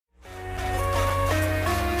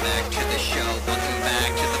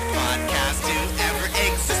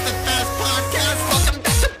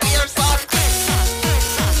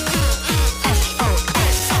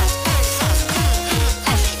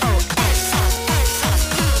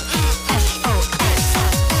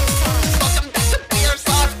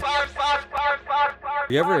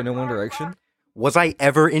You ever into One Direction? Was I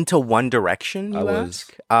ever into One Direction? I You was.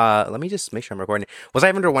 ask? Let me just make sure I'm recording. Was I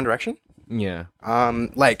ever into One Direction? Yeah.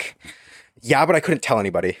 Yeah, but I couldn't tell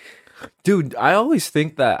anybody. Dude, I always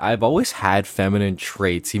think that I've always had feminine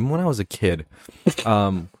traits, even when I was a kid.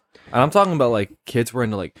 And I'm talking about like kids were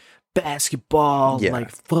into like basketball, Yeah. like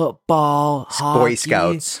football, hockey, Boy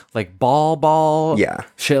Scouts. like ball, Yeah.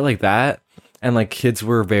 shit like that. And like kids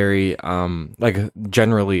were very like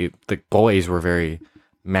generally the boys were very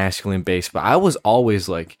masculine based, but I was always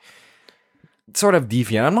like sort of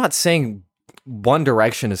deviant. I'm not saying One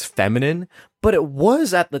Direction is feminine, but it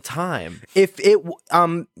was at the time. If it,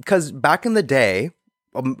 because back in the day,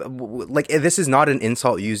 like this is not an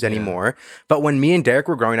insult used anymore. But when me and Derek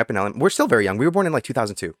were growing up in we're still very young. We were born in like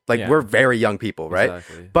 2002. Like Yeah. we're very young people, right?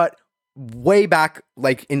 Exactly. But way back,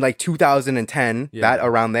 like in like 2010, Yeah. that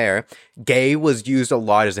around there, gay was used a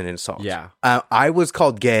lot as an insult. Yeah. I was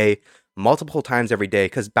called gay multiple times every day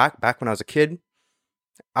because back when I was a kid,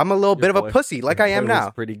 I'm a little bit of a boy- pussy, like I am boy was now.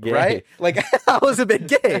 pretty gay. Right? Like I was a bit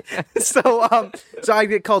gay. So I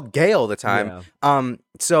get called gay all the time.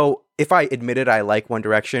 So if I admitted I like One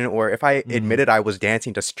Direction, or if I admitted I was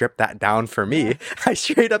dancing to strip that down for me, I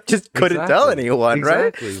straight up just couldn't tell anyone, right?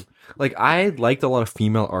 Exactly. Like I liked a lot of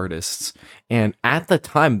female artists, and at the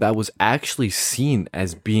time that was actually seen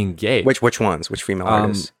as being gay. Which ones? Which female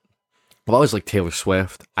artists? Well, I was like Taylor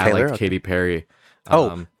Swift. I Taylor? liked Okay. Katy Perry.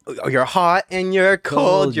 Oh, you're hot and you're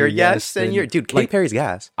cold. You're yes and you're dude. Katy like, Perry's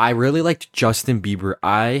gas. I really liked Justin Bieber.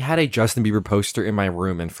 I had a Justin Bieber poster in my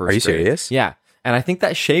room in first Are you grade. serious? Yeah. And I think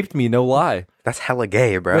that shaped me, no lie. That's hella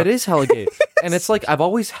gay, bro. But it is hella gay. And it's like, I've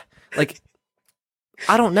always, like,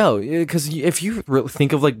 I don't know. Because if you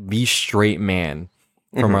think of like the straight man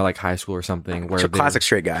from our like high school or something, where It's a they classic were,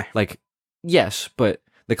 straight guy. like, yes, but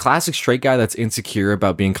the classic straight guy that's insecure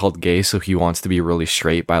about being called gay, so he wants to be really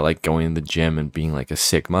straight by like going to the gym and being like a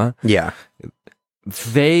Sigma. Yeah.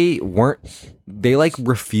 They like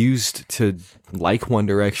refused to like One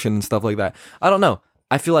Direction and stuff like that. I don't know.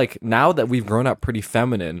 I feel like now that we've grown up pretty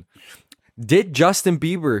feminine, did Justin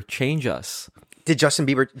Bieber change us? Did Justin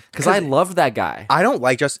Bieber? Because I love that guy. I don't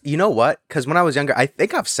like you know what? Because when I was younger, I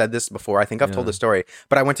think I've said this before. I think I've told the story,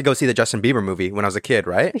 but I went to go see the Justin Bieber movie when I was a kid,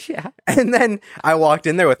 right? Yeah. And then I walked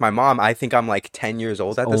in there with my mom. I think I'm like 10 years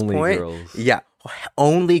old at this Only point. girls. Yeah.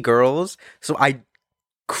 Only girls. So I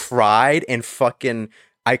cried and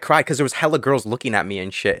I cried because there was hella girls looking at me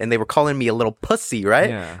and shit, and they were calling me a little pussy,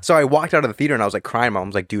 right? Yeah. So I walked out of the theater and I was like crying. Mom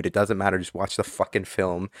was like, dude, it doesn't matter. Just watch the fucking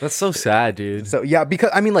film. That's so sad, dude. So yeah,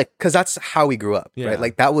 because that's how we grew up, Yeah. right?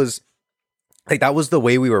 Like that was the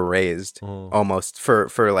way we were raised, almost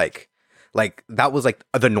for like that was like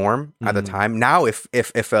the norm at the time. Now, if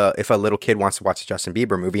a little kid wants to watch a Justin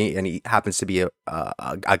Bieber movie and he happens to be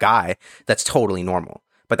a guy, that's totally normal.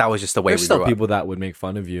 But that was just the way There's we still grew up. people that would make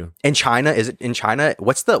fun of you. In China,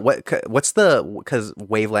 what's the because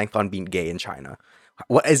wavelength on being gay in China?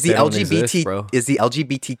 What is the They don't LGBT exist, bro. is the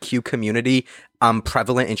LGBTQ community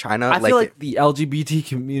prevalent in China? I feel like the LGBT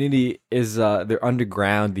community is they're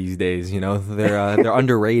underground these days. You know, they're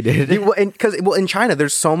underrated. because in China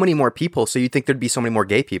there's so many more people, so you'd think there'd be so many more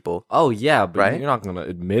gay people. Oh yeah, but Right? you're not gonna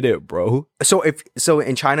admit it, bro. So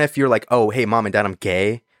in China, if you're like, oh hey mom and dad, I'm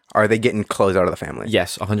gay, are they getting closed out of the family?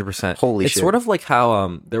 Yes, 100%. Holy it's shit. sort of like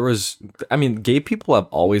how there was. I mean, gay people have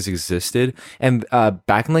always existed, and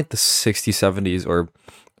back in like the 60s, 70s, or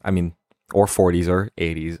 40s or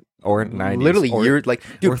 80s or 90s, Literally, or, you're like,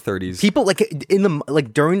 dude, or 30s. people like in the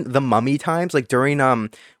like during the mummy times, like during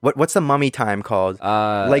what's the mummy time called?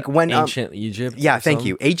 Like when ancient Egypt. yeah, or thank something.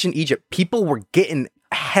 you, ancient Egypt. People were getting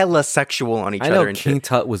hella sexual on each I other know and King shit.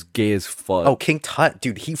 Tut was gay as fuck. Oh, King Tut,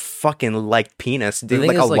 dude, he fucking liked penis, The dude, thing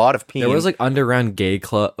like is, a lot of penis. There was like underground gay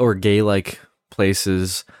club or gay like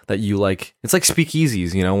places that you like. It's like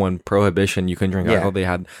speakeasies, you know, when prohibition you couldn't drink Yeah.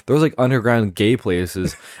 alcohol. There was like underground gay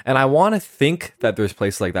places, and I want to think that there's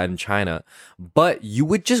places like that in China, but you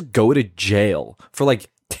would just go to jail for like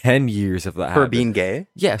 10 years if that for happened. being gay.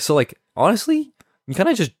 Yeah, so like honestly, you kind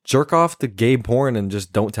of just jerk off to gay porn and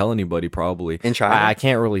just don't tell anybody. Probably In China? I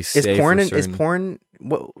can't really say. Is porn for is certain. porn?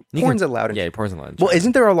 What, You porn's can- allowed. In Yeah, porn's allowed. in Well, China.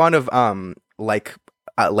 isn't there a lot of like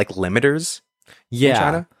limiters? yeah,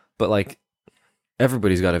 China? but like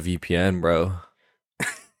everybody's got a VPN, bro.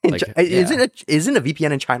 In Like, Chi- isn't a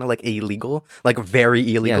VPN in China like illegal? Like very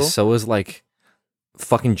illegal? Yeah, so is like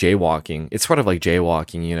fucking jaywalking. It's sort of like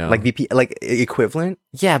jaywalking, you know? Like VP like equivalent?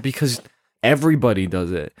 yeah, because Everybody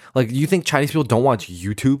does it. Like, you think Chinese people don't watch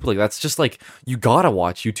YouTube? Like, that's just like, you gotta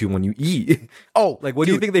watch YouTube when you eat. Oh, Like, what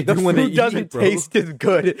do you think they the do when they food doesn't eat, bro? taste as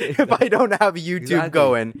good if I don't have YouTube Exactly.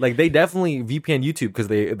 going. Like, they definitely VPN YouTube because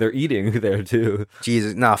they're eating there too.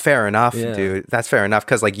 Jesus, no, fair enough, Yeah. dude. That's fair enough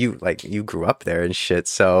because you grew up there and shit.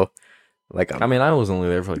 So like, I mean, I was only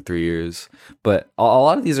there for like 3 years, but a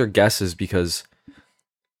lot of these are guesses because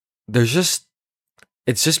there's just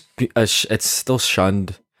it's still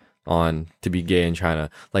shunned on to be gay in China.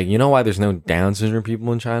 Like, you know why there's no Down syndrome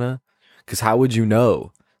people in China? Because how would you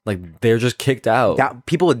know? Like, they're just kicked out.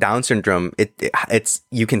 people with Down syndrome, it's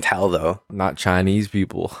you can tell though. Not Chinese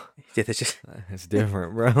people. It's just, It's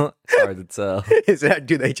different, bro. It's hard to tell.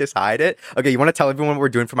 do they just hide it? Okay, you want to tell everyone what we're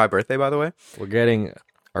doing for my birthday, by the way? We're getting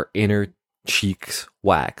our inner cheeks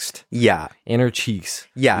waxed. Yeah. Inner cheeks.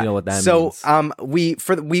 Yeah, You know what that so, means.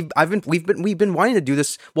 we've been wanting to do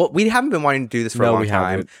this. Well, we haven't been wanting to do this for a No, long we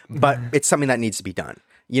time, haven't. but it's something that needs to be done.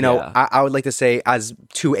 You know, Yeah. I would like to say, as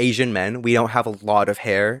two Asian men, we don't have a lot of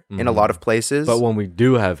hair in a lot of places. But when we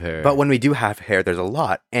do have hair. But when we do have hair, there's a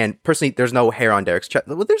lot. And personally, there's no hair on Derek's chest.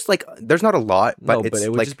 Well, there's not a lot, but no, it's but it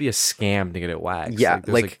would like, just be a scam to get it waxed. yeah,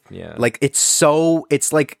 there's yeah. like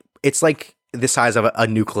it's like the size of a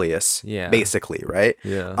nucleus, Yeah. basically, right?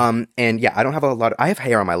 Yeah. And yeah, I don't have a lot. I have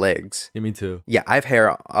hair on my legs. Yeah, me too. Yeah, I have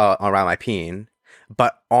hair around my peen,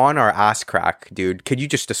 but on our ass crack, dude, could you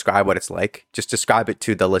just describe what it's like? Just describe it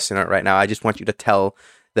to the listener right now. I just want you to tell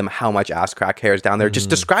them how much ass crack hair is down there. Just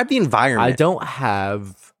describe the environment. I don't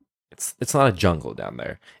have. It's not a jungle down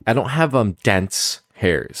there. I don't have dense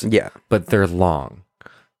hairs. Yeah. But they're long.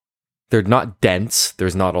 They're not dense.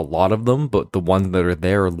 There's not a lot of them, but the ones that are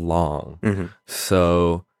there are long. Mm-hmm.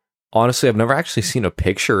 So honestly, I've never actually seen a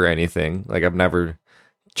picture or anything. Like, I've never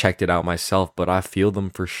checked it out myself, but I feel them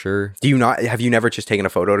for sure. Have you never just taken a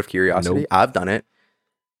photo out of curiosity? Nope. I've done it.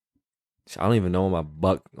 I don't even know what my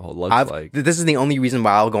butt looks like. This is the only reason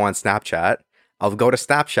why I'll go on Snapchat. I'll go to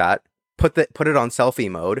Snapchat, put it on selfie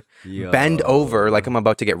mode, bend over like I'm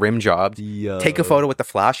about to get rim jobbed, take a photo with the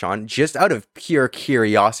flash on, just out of pure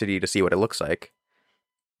curiosity to see what it looks like.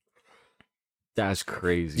 That's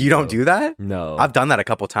crazy. You don't bro. do that? No. I've done that a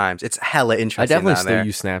couple times. It's hella I interesting. definitely down still there.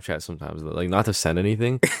 use Snapchat sometimes, though. Like, not to send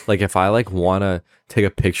anything. Like, if I like want to take a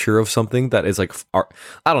picture of something that is like art,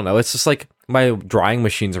 I don't know. It's just like my drawing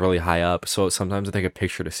machine's really high up, so sometimes I take a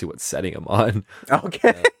picture to see what setting I'm on.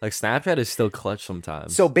 Okay. Like, Snapchat is still clutch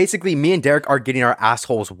sometimes. So basically, me and Derek are getting our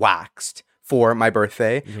assholes waxed for my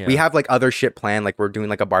birthday. Yeah. We have like other shit planned, like we're doing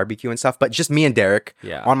like a barbecue and stuff. But just me and Derek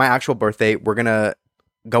on my actual birthday, we're gonna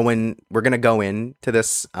go into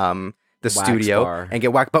this Wax studio bar. and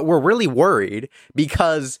get waxed. But we're really worried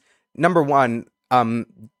because number one,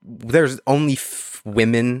 there's only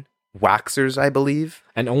women waxers, I believe.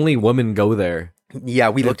 And only women go there. Yeah,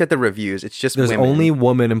 we looked at the reviews. It's just There's women. only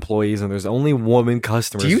woman employees and there's only woman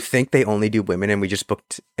customers. Do you think they only do women and we just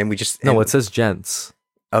booked and we just No, it says gents.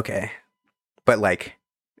 okay, but like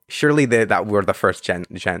surely that we're the first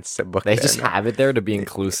gents to book. They there. just have it there to be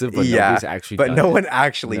inclusive, but Yeah, nobody's actually but done no it. one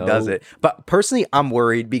actually does No. it. But personally, I'm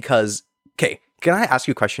worried because okay, can I ask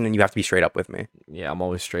you a question and you have to be straight up with me? Yeah, I'm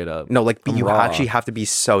always straight up. No, like I'm you raw. actually have to be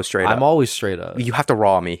so straight up. I'm always straight up. You have to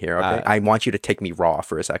raw me here, okay? I- I want you to take me raw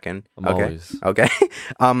for a second. I'm okay. always. Okay.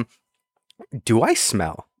 Do I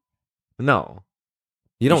smell? No.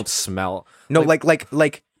 You don't smell. No, like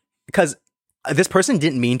because this person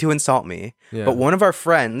didn't mean to insult me, Yeah. but one of our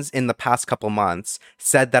friends in the past couple months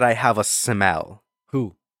said that I have a smell.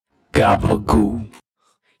 Who? Gabagoo.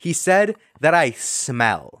 He said that I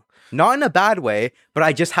smell. Not in a bad way, but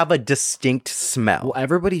I just have a distinct smell. Well,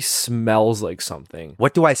 everybody smells like something.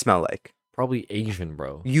 What do I smell like? Probably Asian,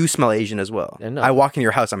 bro. You smell Asian as well. I know. I walk in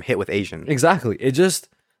your house, I'm hit with Asian. Exactly.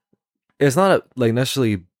 It's not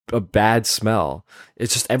necessarily a bad smell.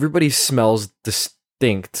 It's just everybody smells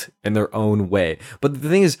distinct in their own way. But the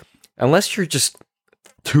thing is, unless you're just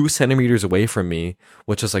 2 centimeters away from me,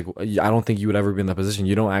 which is like, I don't think you would ever be in that position.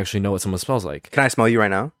 You don't actually know what someone smells like. Can I smell you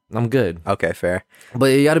right now? I'm good. Okay, fair. But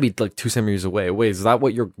you got to be like 2 centimeters away. Wait, is that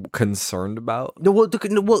what you're concerned about? No, well,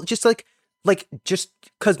 just just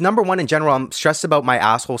because number one in general, I'm stressed about my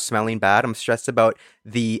asshole smelling bad. I'm stressed about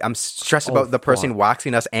the person fuck.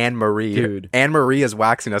 waxing us, Anne Marie. Dude. Anne Marie is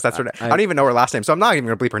waxing us. That's what I don't even know her last name, so I'm not even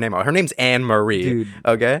gonna bleep her name out. Her name's Anne Marie. Dude.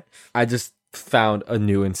 Okay. I just found a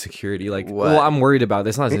new insecurity. Like, What? well, I'm worried about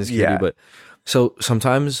this. Not an insecurity, Yeah. but so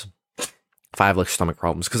sometimes if I have like stomach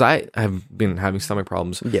problems, because I have been having stomach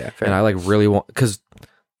problems, Yeah, fair. and I like really want, because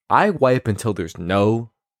I wipe until there's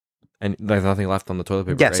there's nothing left on the toilet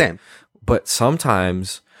paper. Yeah, right? same. But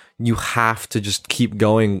sometimes you have to just keep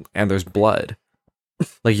going, and there's blood.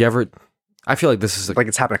 Like, you ever I feel like this is Like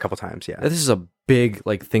it's happened a couple times. Yeah, this is a big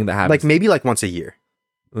like thing that happens. like maybe like once a year,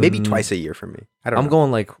 maybe Mm, twice a year for me. I don't I'm know.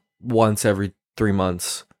 going like once every 3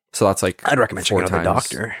 months, so that's like I'd recommend 4 checking out the times.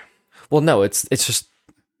 doctor. Well, no, it's just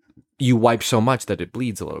you wipe so much that it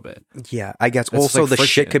bleeds a little bit. Yeah, I guess. It's Also, like the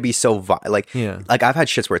friction. shit could be so like Yeah, I've had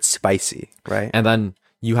shits where it's spicy, right? and then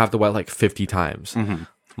you have to wipe like 50 times. Mm-hmm.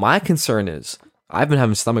 My concern is I've been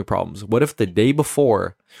having stomach problems. What if the day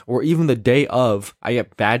before or even the day of I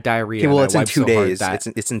get bad diarrhea? Okay, well, and I it's in wipe 2 so hard days. that-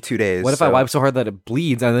 It's in 2 days. what if I so- wipe so hard that it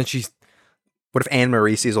bleeds and then she's What if Anne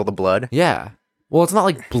Marie sees all the blood? yeah? Well, it's not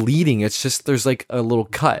like bleeding. It's just there's like a little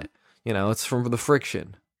cut. You know, it's from the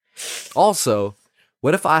friction. Also,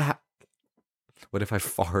 what if what if I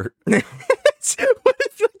fart? What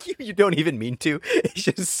if like, you don't even mean to? It's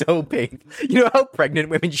just so painful. You know how pregnant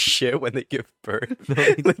women shit when they give birth? No,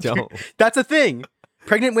 they Like, don't. That's a thing.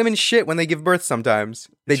 Pregnant women shit when they give birth sometimes.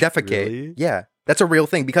 They defecate. Really? Yeah. That's a real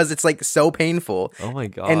thing because it's like so painful. Oh my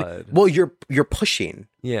god. And well, you're pushing.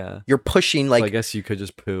 yeah. You're pushing So I like guess you could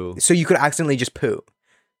just poo. so you could accidentally just poo.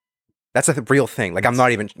 That's a real thing. Like I'm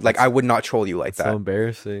not even like I would not troll you like It's that. so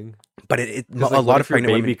embarrassing. But it 'Cause, a like, what lot if of your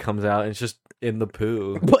pregnant baby women. comes out and it's just in the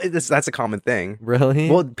poo. Well, that's a common thing. Really?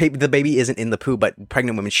 Well, the baby isn't in the poo, but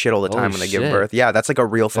pregnant women shit all the time Holy when they give shit. birth. Yeah, that's like a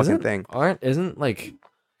real fucking isn't, thing. Isn't like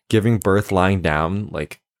giving birth lying down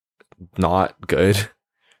like not good?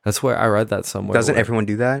 That's where I read that somewhere. Doesn't where- everyone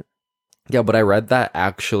do that? Yeah, but I read that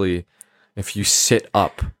actually, if you sit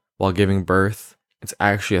up while giving birth, it's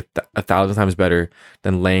actually a thousand times better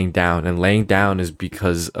than laying down. And laying down is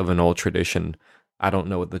because of an old tradition. I don't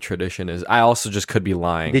know what the tradition is. I also just could be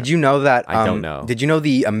lying. Did you know that? I don't know. Did you know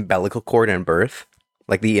the umbilical cord in birth,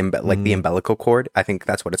 like the the umbilical cord? I think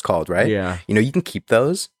that's what it's called, right? Yeah. You know, you can keep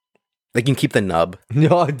those. Like you can keep the nub.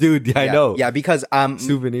 No, dude. Yeah, I Yeah. know. Yeah, because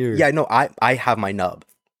Souvenir. yeah, no, I have my nub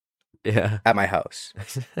Yeah. at my house.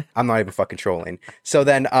 I'm not even fucking trolling. So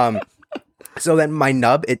then my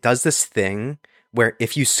nub, it does this thing where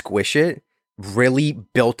if you squish it, really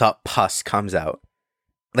built up pus comes out.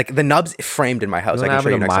 Like the nub's framed in my house. You I know can show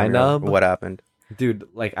you what next happened to time. my we go. nub? What happened? Dude,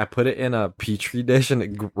 like I put it in a petri dish and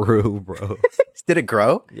it grew, bro. Did it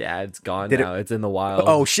grow? Yeah, it's gone Did it- now. It's in the wild.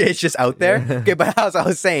 Oh shit, it's just out there? Yeah. Okay, but as I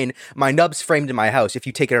was saying, my nub's framed in my house. If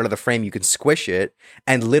you take it out of the frame, you can squish it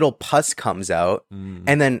and little pus comes out. Mm.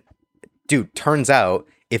 And then, dude, turns out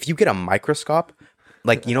if you get a microscope,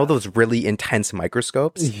 like, you know, those really intense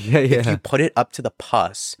microscopes? Yeah, If you yeah. put it up to the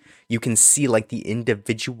pus, you can see like the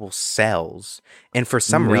individual cells. And for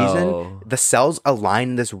some reason, No. the cells align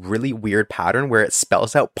in this really weird pattern where it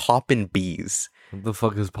spells out poppin' bees. What the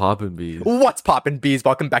fuck is poppin' bees? What's poppin' bees?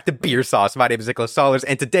 Welcome back to Beer Sauce. My name is Nicholas Sollers,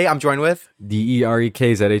 and today I'm joined with...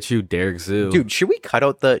 DEREKZHU, Derek Zoo. Dude, should we cut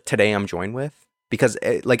out the today I'm joined with? Because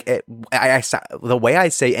the way I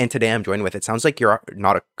say and today I'm joined with, it sounds like you're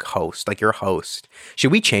not a host, like you're a host.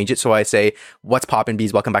 Should we change it so I say, what's poppin'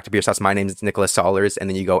 bees? Welcome back to Beer Sauce. My name is Nicholas Sollers. And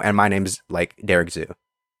then you go, and my name's like Derek Zoo.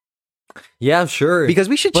 Yeah, sure. Because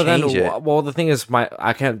we should but change then, it. well, the thing is, my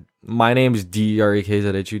name is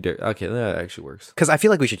DEREKZHU. Derek. Okay, that actually works. Because I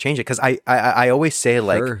feel like we should change it. Because I always say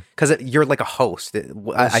like, Sure. because you're like a host. I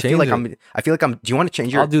feel change like it. I'm. Do you want to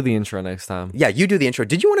change your? I'll do the intro next time. Yeah, you do the intro.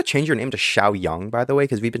 Did you want to change your name to Xiao Young, by the way?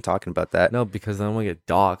 Because we've been talking about that. No, because then I'm gonna get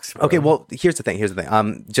doxxed. Bro. Okay, well, here's the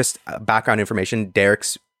thing. Just background information.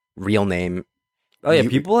 Derek's real name. Oh yeah,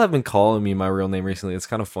 you- people have been calling me my real name recently. It's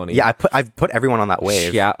kind of funny. Yeah, I've put everyone on that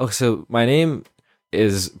wave. Yeah. Oh, so my name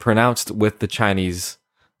is pronounced with the Chinese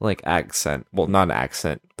like accent. Well, not an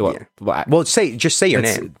accent. Yeah. Well, Well, just say your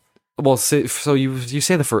it's- name. Well, so you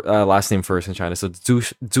say the last name first in China. So it's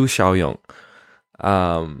Zhu Xiaoyong.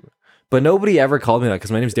 But nobody ever called me that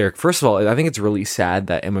because my name's Derek. First of all, I think it's really sad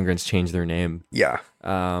that immigrants change their name. Yeah,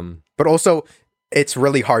 Um, but also it's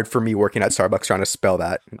really hard for me working at Starbucks trying to spell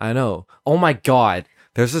that. I know. Oh my god,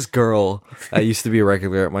 there's this girl that used to be a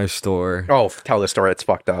regular at my store, Oh, tell the story. It's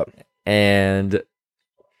fucked up. and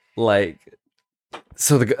like,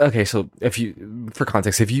 so if you, for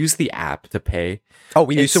context, if you use the app to pay, Oh,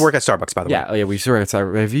 we used to It's- work at Starbucks, by the way. yeah, oh yeah, we used to work at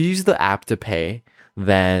Cyber. If you use the app to pay,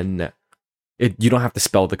 then you don't have to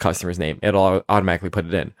spell the customer's name; it'll automatically put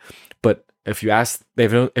it in. But if you ask,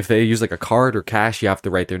 if they use like a card or cash, you have to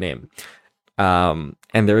write their name. And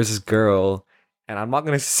there was this girl, and I'm not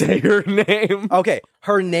gonna say her name. Okay,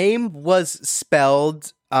 her name was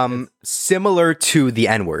spelled similar to the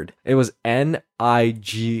N word. It was Nigar.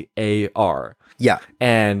 Yeah.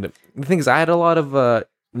 And the thing is, I had a lot of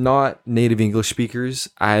not native English speakers.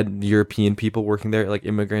 I had European people working there, like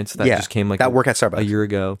immigrants that Yeah, just came like that work at a Starbucks. year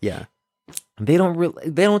ago. Yeah. They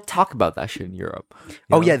don't talk about that shit in Europe. you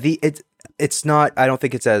Oh know? yeah, it's not. I don't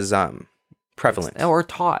think it's as prevalent. or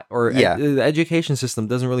taught, or Yeah. the education system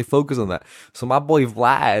doesn't really focus on that. So my boy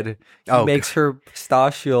Vlad, he Oh, makes her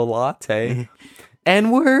pistachio latte,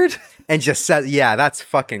 N-word, And just says, yeah, that's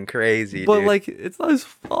fucking crazy, but dude. like it's not his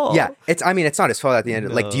fault. Yeah, it's not his fault at the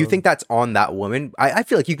end. Like, do you think that's on that woman? I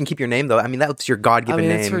feel like you can keep your name though. I mean, that's your God-given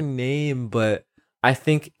name. it's her name, but I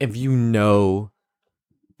think if you know,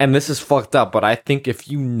 and this is fucked up, but I think if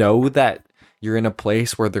you know that you're in a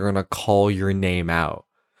place where they're gonna call your name out.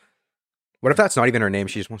 What if that's not even her name?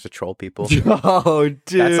 She just wants to troll people. Oh,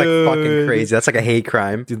 dude. That's like fucking crazy. That's like a hate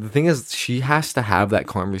crime Dude, the thing is, she has to have that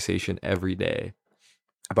conversation every day.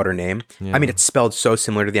 about her name. Yeah. I mean, it's spelled so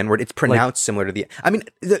similar to the N-word. It's pronounced similar to the. I mean,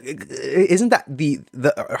 isn't that the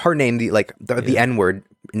her name? The N-word.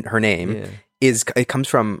 Her name is. It comes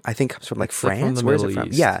from. I think comes from like France. From the Where's it Middle from?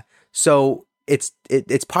 East. Yeah. So it's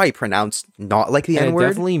probably pronounced not like the And N-word. it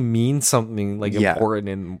definitely means something like Yeah. important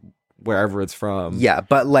in wherever it's from. Yeah,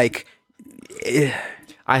 but like.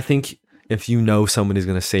 I think if you know somebody's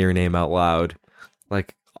gonna say your name out loud,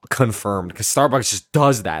 like confirmed, because Starbucks just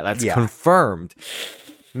does that. That's confirmed.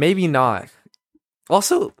 Maybe not.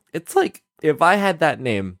 Also, it's like if I had that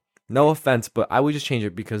name, no offense, but I would just change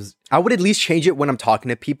it because I would at least change it when I'm talking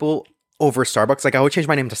to people over Starbucks. Like I would change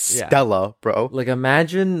my name to Stella, bro. like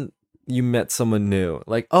imagine you met someone new.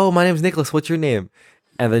 Like, oh, my name's Nicholas, what's your name?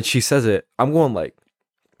 And then she says it. I'm going like,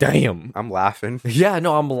 damn. I'm laughing. Yeah,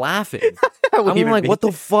 no, I'm laughing. I wouldn't I'm even like, be- what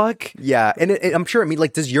the fuck? Yeah, and I'm sure. I mean,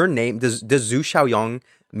 like, does your name does Zhu Xiaoyong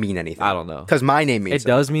mean anything? I don't know. Because my name means It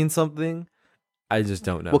does mean something. I just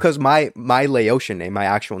don't know. Well, because my Laotian name, my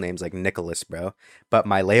actual name's like Nicholas, bro. But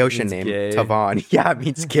my Laotian Means name, gay. Tavon, it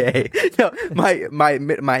means gay. No, my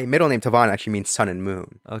middle name Tavon actually means sun and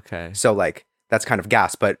moon. Okay. So like that's kind of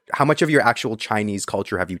gas. But how much of your actual Chinese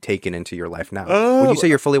culture have you taken into your life now? Oh. Would you say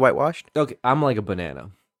you're fully whitewashed? Okay, I'm like a banana.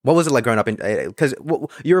 What was it like growing up in? Because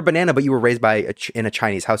you're a banana, but you were raised by in a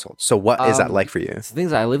Chinese household. So what is that like for you? So the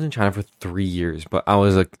things I lived in China for 3 years, but I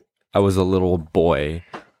was a little boy.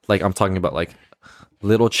 Like I'm talking about like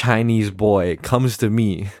little Chinese boy comes to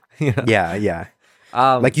me. You know? Yeah.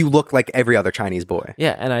 Like you look like every other Chinese boy.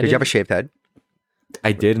 Yeah, and Did you have a shaved head?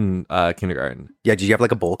 I did in kindergarten. Yeah. Did you have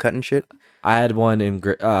like a bowl cut and shit? I had one in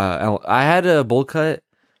I had a bowl cut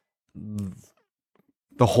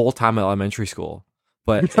the whole time at elementary school,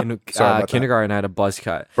 but in Sorry about kindergarten I had a buzz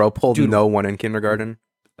cut. Bro pulled Dude. no one in kindergarten.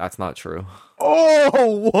 That's not true.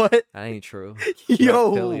 Oh, what? That ain't true.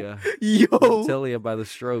 Yo. Reptilia. Yo. Reptilia by the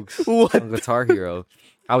Strokes. What? On Guitar Hero.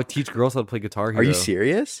 I would teach girls how to play Guitar Hero. Are you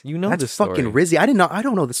serious? You know That's this story. fucking Rizzy. I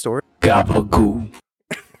don't know the story. Gabagoo.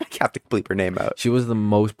 I have to bleep her name out. She was the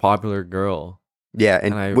most popular girl. Yeah,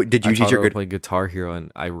 and I, did you I teach taught her her to good? play Guitar Hero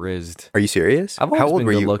and I rizzed. Are you serious? I've always How old been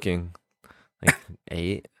were good you? looking. Like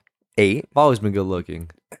 8. 8? I've always been good looking.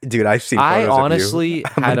 Dude, I've seen. I photos of you. honestly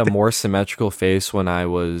I'm had a like, more symmetrical face when I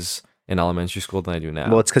was in elementary school than I do now.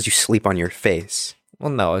 well, it's because you sleep on your face. Well,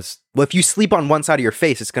 no, it's. Well, if you sleep on one side of your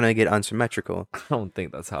face, it's gonna get unsymmetrical. I don't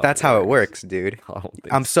think that's how. That's how it works, dude. I don't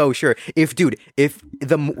think. I'm so sure. If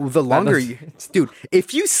the longer you, dude,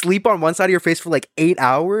 if you sleep on one side of your face for like 8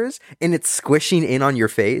 hours and it's squishing in on your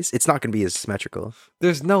face, it's not gonna be as symmetrical.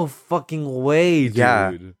 There's no fucking way, dude.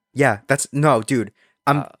 Yeah. Yeah, that's no, dude.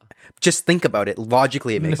 Just think about it.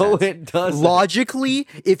 Logically, it makes No, sense. it doesn't. Logically,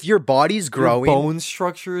 if your body's Your growing bone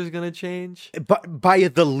structure is gonna change. by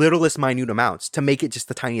the littlest minute amounts to make it just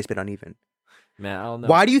the tiniest bit uneven. Man, I don't know.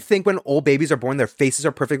 Why do you think when old babies are born, their faces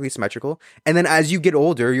are perfectly symmetrical, and then as you get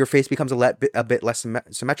older, your face becomes a bit less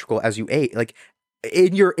symmetrical as you age? Like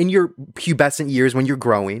in your pubescent years when you're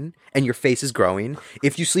growing and your face is growing,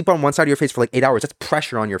 if you sleep on one side of your face for like 8 hours, that's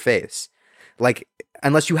pressure on your face. Like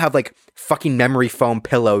unless you have like fucking memory foam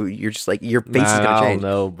pillow, you're just like your face is gonna I change. don't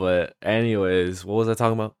know, but anyways, what was I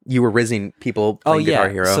talking about? You were rizzing people playing Guitar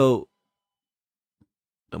Hero. So,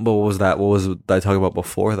 what was that? What was I talking about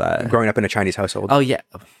before that? Growing up in a Chinese household. Oh yeah,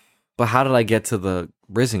 but how did I get to the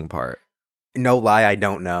rizzing part? No lie, I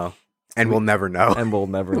don't know. And we'll never know. And we'll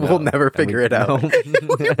never know. We'll never And figure we- it out. We'll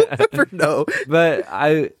never know. But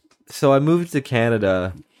I moved to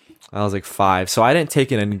Canada. I was like 5, so I didn't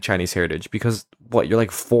take in any Chinese heritage because what? You're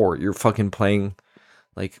like 4. You're fucking playing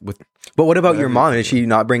like with. But what about your Whatever. mom? Did she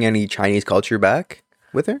not bring any Chinese culture back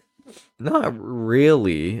with her? Not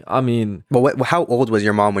really. I mean, Well, how old was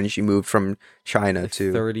your mom when she moved from China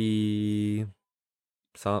to? 30.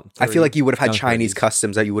 I feel like you would have had young Chinese 30s.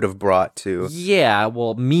 customs that you would have brought to. Yeah,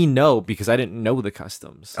 well, me no, because I didn't know the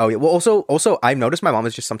customs. Oh yeah. Well, also, I've noticed my mom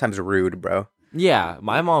is just sometimes rude, bro. Yeah,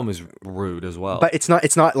 my mom was rude as well. But it's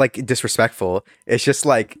not like disrespectful. It's just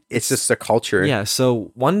like it's just a culture. yeah,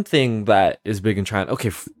 so one thing that is big in China.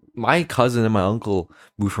 Okay, my cousin and my uncle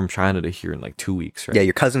moved from China to here in like 2 weeks, right? Yeah,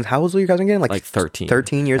 your cousin's, how old was your cousin again? Like 13.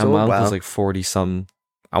 13 years and old? my uncle's Wow. like 40 some,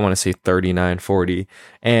 I want to say 39, 40.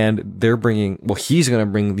 And they're bringing, well, he's going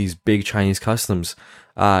to bring these big Chinese customs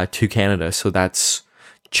to Canada. So that's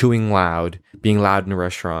chewing loud, being loud in a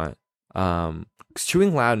restaurant. 'Cause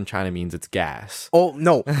chewing loud in China means it's gas. Oh,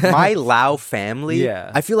 no. My Lao family,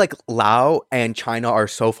 Yeah. I feel like Lao and China are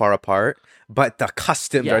so far apart, but the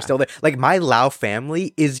customs Yeah. are still there. Like, my Lao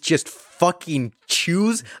family is just fucking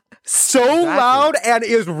chews so Exactly. loud and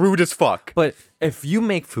is rude as fuck. But if you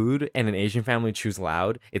make food and an Asian family chews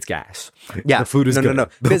loud, it's gas. Yeah, The food is good. The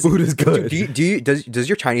Because- food is good. Does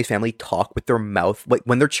your Chinese family talk with their mouth, like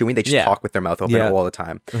when they're chewing? They just Yeah. talk with their mouth open Yeah. all the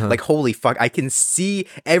time. Like, holy fuck! I can see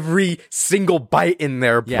every single bite in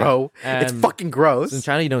there, Yeah. bro. It's And fucking gross. In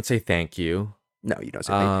China, you don't say thank you. No, you don't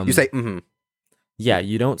say. Thank you. You say. Mm-hmm. Yeah,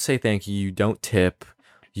 you don't say thank you. You don't tip.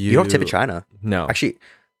 You don't tip in China. No. Actually,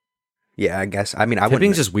 yeah, I guess. I mean, I Tipping's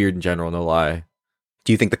wouldn't. just weird in general, no lie.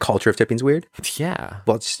 Do you think the culture of tipping's weird? Yeah.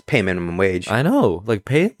 Well, just pay minimum wage. I know. Like,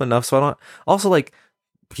 pay them enough so I don't. Also, like,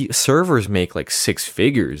 servers make like 6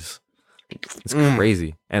 figures. It's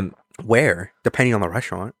crazy. And Where? Depending on the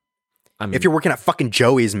restaurant. I mean, If you're working at fucking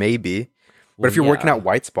Joey's, maybe. But if you're working yeah. at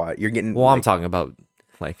White Spot, you're getting. Well, I'm like, talking about,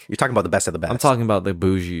 like, You're talking about the best of the best. I'm talking about the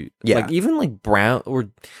bougie. Yeah. Like, even like brown or.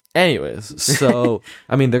 Anyways, so,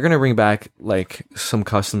 I mean, they're going to bring back like some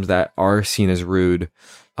customs that are seen as rude.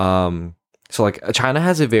 So, like, China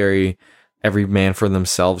has a very every man for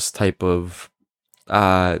themselves type of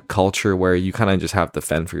culture where you kind of just have to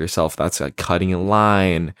fend for yourself. That's like cutting in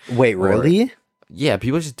line. Wait, really? Yeah,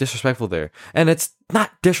 people are just disrespectful there. And it's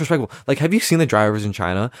not disrespectful. Like, have you seen the drivers in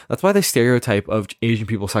China? That's why the stereotype of Asian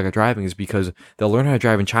people suck at driving is because they'll learn how to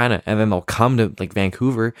drive in China and then they'll come to like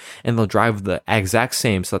Vancouver and they'll drive the exact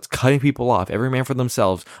same. So that's cutting people off, every man for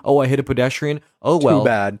themselves. Oh, I hit a pedestrian. Oh, well. Too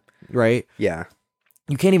bad. Right? Yeah.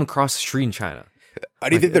 You can't even cross the street in China. I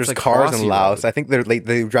do Like, think there's it's like cars Crossy in Laos. Road. I think they're like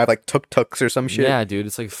they drive like tuk-tuks or some shit. Yeah, dude.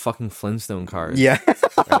 It's like fucking Flintstone cars. Yeah.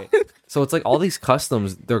 Right? So it's like all these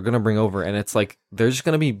customs they're gonna bring over, and it's like they're just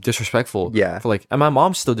gonna be disrespectful. Yeah. For like, and my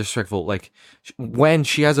mom's still disrespectful. Like, when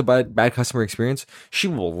she has a bad customer experience, she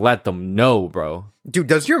will let them know, bro. Dude,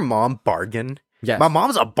 does your mom bargain? Yes. My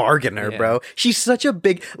mom's a bargainer, Yeah. bro. She's such a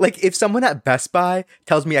big like if someone at Best Buy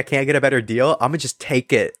tells me I can't get a better deal, I'm gonna just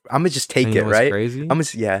take it. I'm gonna just take And you it, know what's right? crazy? I'm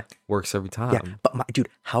just yeah. Works every time. Yeah. But my dude,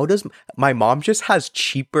 how does my mom just has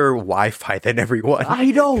cheaper Wi-Fi than everyone? I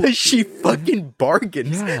know. 'Cause she fucking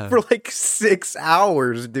bargains Yeah. for like 6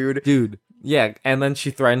 hours, dude. Dude. Yeah, and then she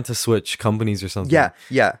threatened to switch companies or something. Yeah,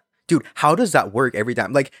 yeah. Dude, how does that work every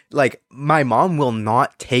time? Like my mom will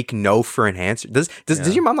not take no for an answer. Does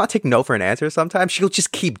your mom not take no for an answer sometimes? She'll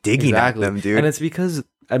just keep digging Exactly. at them, dude. And it's because,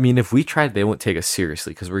 I mean, if we tried, they won't take us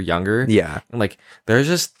seriously because we're younger. yeah. And like, there's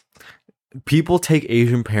just people take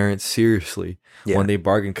Asian parents seriously Yeah. when they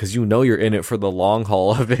bargain because you know you're in it for the long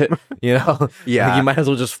haul of it. You know, Yeah. Like, you might as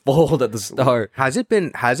well just fold at the start.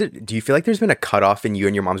 Do you feel like there's been a cutoff in you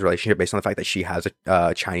and your mom's relationship based on the fact that she has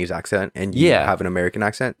a Chinese accent and you Yeah. have an American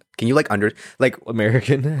accent? Can you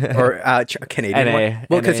American or Canadian NA, one?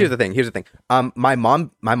 Well, because NA. here's the thing. My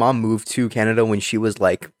mom moved to Canada when she was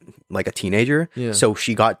like a teenager. Yeah. So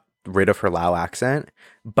she got rid of her Lao accent.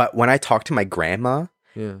 But when I talk to my grandma,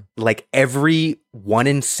 yeah, like every 1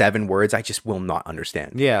 in 7 words I just will not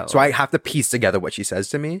understand. Yeah. So I have to piece together what she says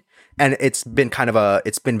to me. And it's been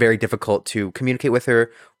very difficult to communicate with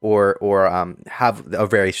her or have a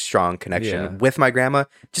very strong connection Yeah. with my grandma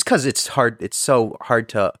just cuz it's so hard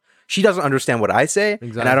to she doesn't understand what I say and I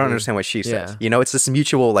Exactly. don't understand what she says. Yeah. You know, it's this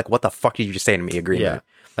mutual like what the fuck did you just say to me yeah. agreement.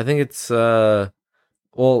 I think it's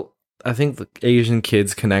well, I think the Asian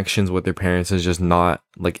kids' connections with their parents is just not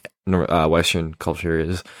like Western culture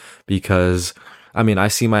is, because I mean I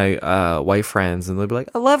see my white friends and they'll be like,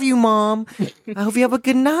 "I love you, mom. I hope you have a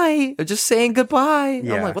good night." Or just saying goodbye.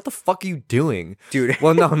 Yeah. I'm like, "What the fuck are you doing, Dude.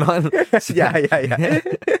 Well, no, not. Yeah.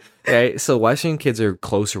 Right. So Western kids are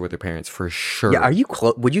closer with their parents for sure. Yeah, are you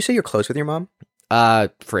would you say you're close with your mom?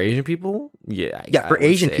 For Asian people, yeah. Yeah, I for would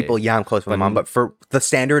Asian say. people, yeah, I'm close with my But mom, but for the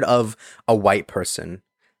standard of a white person,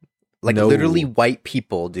 like No. literally white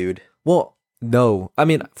people, dude. Well, no. I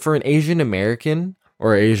mean, for an Asian American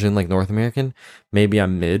or Asian like North American, maybe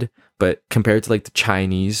I'm mid, but compared to like the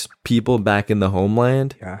Chinese people back in the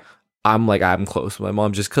homeland, Yeah. I'm close with my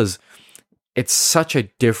mom just because it's such a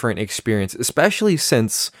different experience, especially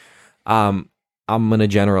since I'm gonna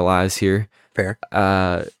generalize here. Fair.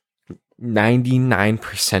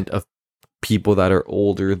 99% of people that are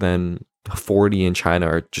older than 40 in China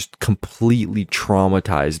are just completely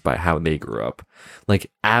traumatized by how they grew up.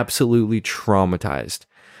 Like absolutely traumatized.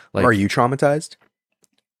 Like Are you traumatized?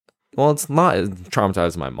 Well, it's not as traumatized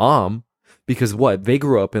as my mom because what? They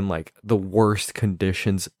grew up in like the worst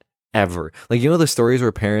conditions ever. Like, you know the stories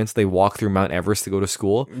where parents they walk through Mount Everest to go to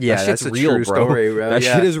school? Yeah, that that's shit's a real, true bro. story, bro. That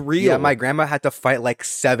Yeah. shit is real. Yeah, my grandma had to fight like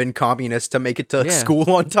 7 communists to make it to Yeah. school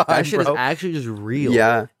on time, that shit bro. is actually just real.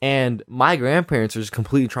 Yeah. And my grandparents are just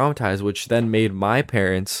completely traumatized, which then made my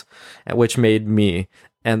parents, which made me.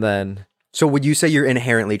 And then, So would you say you're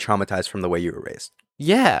inherently traumatized from the way you were raised?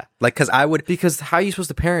 yeah. Like, because I would... Because how are you supposed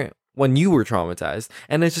to parent when you were traumatized?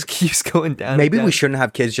 And it just keeps going down. Maybe and we down. shouldn't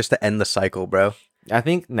have kids just to end the cycle, bro. I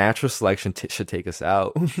think natural selection should take us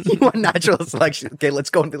out. You want natural selection? Okay,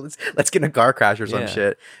 let's go into let's get in a car crash or some Yeah.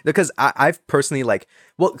 shit. Because I've personally like,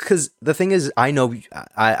 well, because the thing is, I know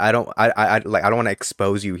I don't want to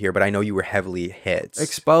expose you here, but I know you were heavily hit.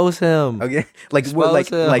 Expose him. Okay, like Expose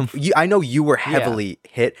him. like you, I know you were heavily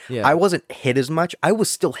hit. Yeah. I wasn't hit as much. I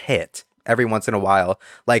was still hit every once in a while.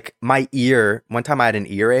 Like my ear, one time I had an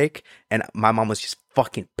earache, and my mom was just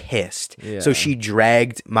fucking pissed. So Yeah. she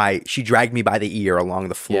dragged me by the ear along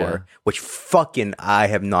the floor, Yeah. which fucking I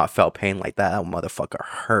have not felt pain like that. That motherfucker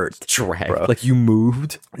hurt. Drag. bro. Like you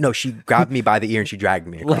moved. No, she grabbed me by the ear and she dragged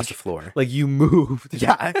me across Like- the floor. Like you moved.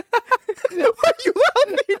 Yeah. Why you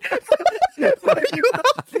laughing? Why you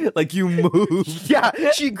laughing? Like you moved. Yeah,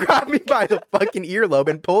 she grabbed me by the fucking earlobe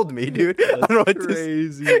and pulled me, dude. I don't know what to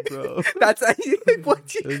Crazy, bro. That's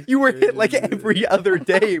what you were hit like every other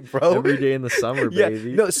day, bro. Every day in the summer, Yeah,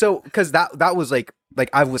 baby. no, so because that was like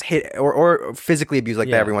I was hit or physically abused like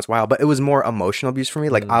that Yeah. every once in a while, but it was more emotional abuse for me.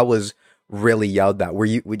 Like I was really yelled at.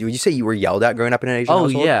 Would you say you were yelled at growing up in an Asian Oh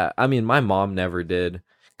household? yeah. I mean, my mom never did,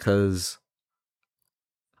 cause.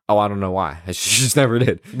 Oh, I don't know why. She just never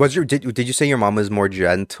did. Did you say your mom was more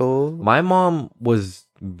gentle? My mom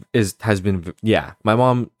has been. Yeah, my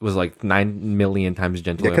mom was like 9 million times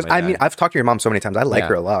gentler. Because than my I mean, dad. I've talked to your mom so many times. I like Yeah.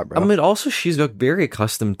 her a lot, bro. I mean, also she's very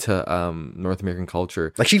accustomed to North American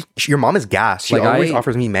culture. like your mom is gas. She Like, always I-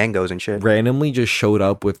 offers me mangoes and shit. Randomly just showed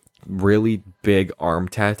up with really big arm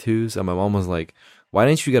tattoos, and my mom was like, "Why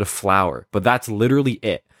didn't you get a flower?" But that's literally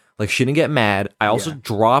it. Like she didn't get mad. I also Yeah.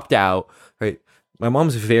 dropped out. Right, my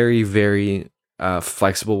mom's very very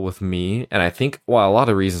flexible with me, and I think a lot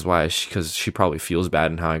of reasons why is because she probably feels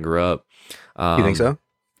bad in how I grew up. You think so?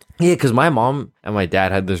 Yeah, because my mom and my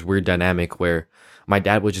dad had this weird dynamic where my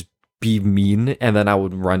dad would just be mean, and then I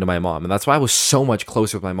would run to my mom, and that's why I was so much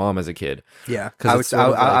closer with my mom as a kid. Yeah, 'Cause I it's was sort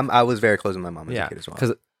of like- I was very close with my mom as Yeah, a kid as well.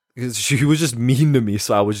 because she was just mean to me,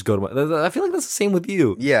 so I would just go to my. I feel like that's the same with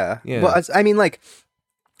you. Yeah. Yeah. Well, I mean, like,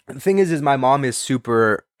 the thing is my mom is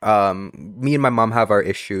super. Me and my mom have our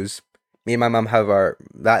issues. Me and my mom have our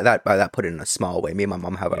that put it in a small way. Me and my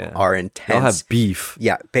mom have Yeah. our I'll intense. have beef.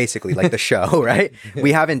 Yeah, basically like the show, right?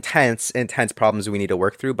 We have intense problems we need to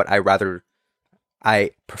work through, but I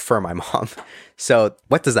prefer my mom. So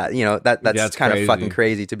what does that? That's That's kind of crazy. fucking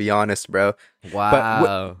crazy, to be honest, bro.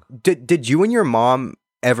 Wow. Did you and your mom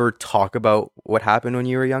ever talk about what happened when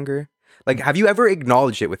you were younger? Like, have you ever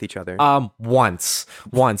acknowledged it with each other? Once.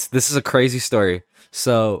 This is a crazy story.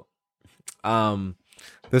 So,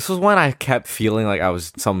 this was when I kept feeling like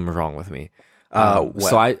something wrong with me.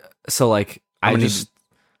 What?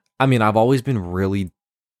 I mean, I've always been really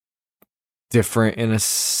different in a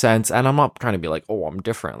sense, and I'm not trying to be like, oh, I'm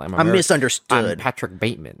different. Like, I'm I'm misunderstood. Patrick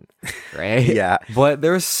Bateman, right? Yeah. But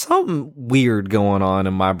there's something weird going on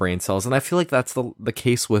in my brain cells, and I feel like that's the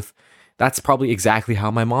case with. That's probably exactly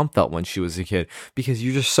how my mom felt when she was a kid, because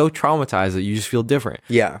you're just so traumatized that you just feel different.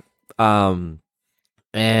 Yeah. And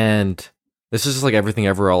this is just like everything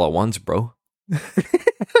ever all at once, bro.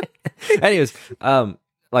 Anyways,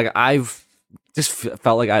 like I've just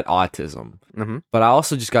felt like I had autism, Mm-hmm. but I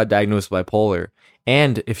also just got diagnosed with bipolar.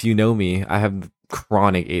 And if you know me, I have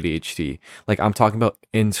chronic ADHD. Like I'm talking about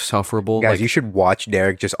insufferable. Guys, like, you should watch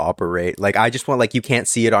Derek just operate. Like, I just want, like, you can't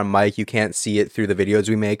see it on mic, you can't see it through the videos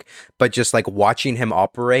we make, but just like watching him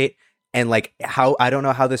operate, and like how I don't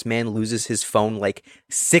know how this man loses his phone like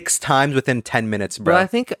 6 times within 10 minutes, bro. but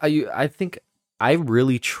I think I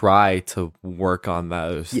really try to work on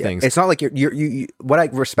those Yeah, things. it's not like you what I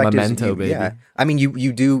respect Memento, is you, baby. yeah. I mean,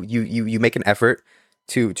 you make an effort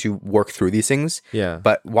to work through these things, Yeah,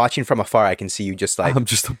 but watching from afar, I can see you just like I'm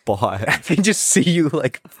just a bot. I can just see you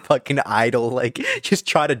like fucking idle, like just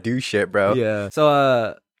try to do shit, bro. Yeah.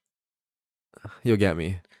 So you'll get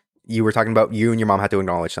me. You were talking about you and your mom had to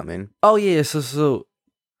acknowledge something. Oh yeah, so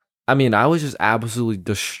I mean, I was just absolutely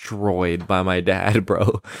destroyed by my dad,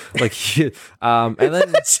 bro. Like and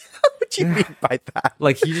then What do you mean by that?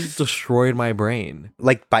 like he just destroyed my brain.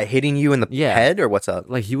 Like by hitting you in the Yeah. head, or what's up?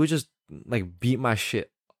 Like he would just like beat my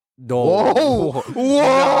shit. Whoa!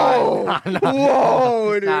 Whoa! Nah,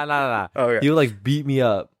 Whoa, dude. Nah. Okay. He would like beat me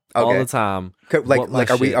up all Okay. the time. Like What my like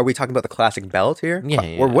shit are we talking about the classic belt here? Yeah, Or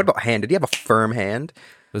yeah. what about hand? Did he have a firm hand?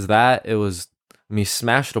 was that it was me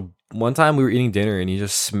smashed a one time we were eating dinner and he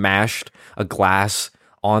just smashed a glass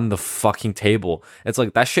on the fucking table. It's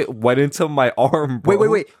like that shit went into my arm, bro.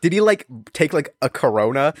 Wait. Did he like take like a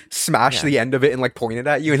Corona, smash Yeah. the end of it, and like point it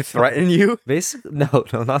at you and threaten you? Basically, no,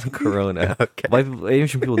 not a Corona. Okay. White people,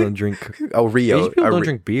 Asian people don't drink. Oh, Rio. Asian people don't Ri-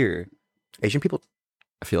 drink beer. Asian people.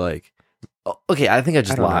 I feel like. Oh, okay, I think I I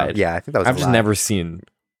just don't know. lied. Yeah, I think that was. I've a just lie. never seen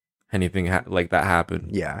anything like that happen.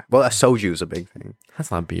 Yeah. Well, a soju is a big thing.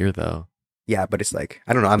 That's not beer though. Yeah, but it's like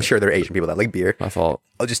I don't know. I'm sure there are Asian people that like beer. My fault.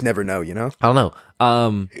 I'll just never know. You know. I don't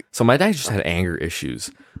know. So my dad just had anger issues.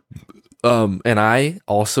 And I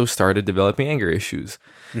also started developing anger issues.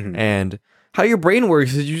 Mhm. And how your brain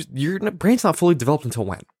works is your brain's not fully developed until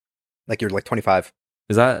when? Like you're like 25.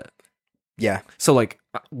 Is that Yeah. so? Like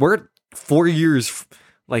we're 4 years.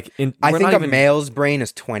 Like in, I we're think not a even, male's brain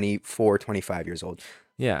is 24, 25 years old.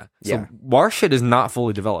 Yeah. So Yeah. our shit is not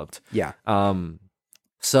fully developed. Yeah.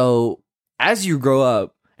 So as you grow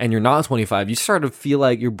up and you're not 25, you start to feel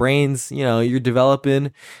like your brain's, you're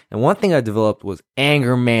developing. And one thing I developed was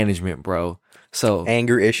anger management, bro. So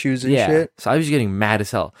Anger issues and yeah. shit. So I was getting mad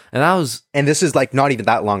as hell. And that was And this is like not even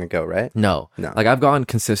that long ago, right? no. No. Like I've gotten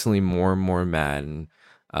consistently more and more mad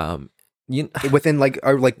and Within like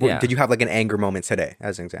or like Yeah. did you have like an anger moment today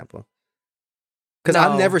as an example? Because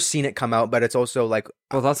I've No. never seen it come out, but it's also like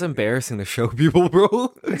well, that's embarrassing to show people,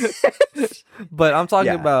 bro. But I'm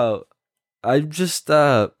talking Yeah. about I'm just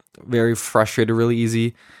very frustrated really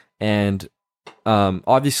easy. And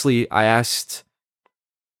obviously I asked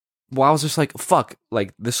I was just like, fuck,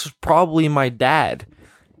 like this was probably my dad.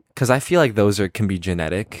 Cause I feel like those can be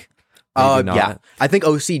genetic. Maybe not. yeah. I think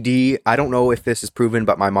OCD, I don't know if this is proven,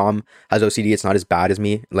 but my mom has OCD. It's not as bad as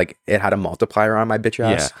me. Like it had a multiplier on my bitch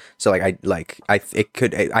ass. Yeah. So like I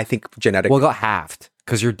think genetic. Well, it got halved.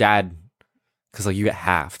 Cause your dad, cause like you get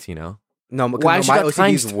halved, no, because Why no, she my got OCD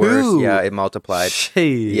is times worse. two? Yeah, it multiplied.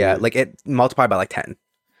 Shit. Yeah, like it multiplied by like 10.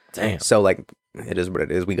 Damn. So like it is what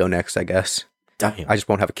it is. We go next, I guess. Damn. I just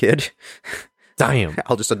won't have a kid. Damn.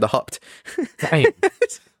 I'll just adopt. Damn.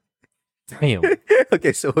 Damn.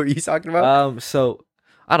 Okay, so what are you talking about? So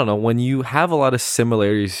I don't know. When you have a lot of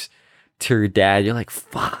similarities to your dad, you're like,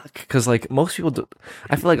 fuck. Because like most people,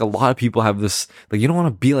 I feel like a lot of people have this. Like you don't want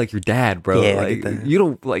to be like your dad, bro. Yeah, I like get that. you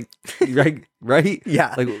don't like, right?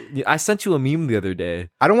 Yeah. Like I sent you a meme the other day.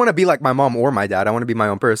 I don't want to be like my mom or my dad. I want to be my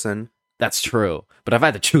own person. That's true. But if I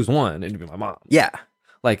had to choose one, it'd be my mom. Yeah.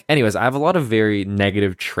 Like, anyways, I have a lot of very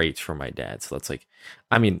negative traits from my dad. So that's like,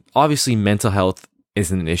 I mean, obviously, mental health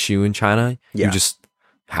isn't an issue in China. Yeah. You just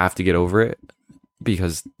have to get over it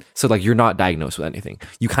because, so like, you're not diagnosed with anything.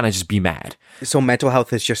 You kind of just be mad. So mental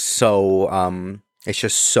health is just so it's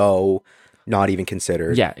just so not even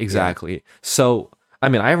considered. Yeah, exactly. So, I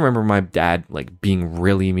mean, I remember my dad like being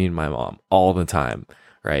really mean to my mom all the time,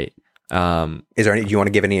 right? Is there any? Do you want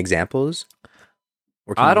to give any examples?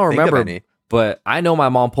 Or can I you don't think of remember, any? but I know my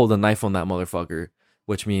mom pulled a knife on that motherfucker,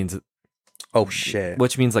 which means Oh shit.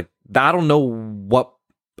 like I don't know what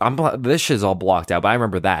this shit's all blocked out, but I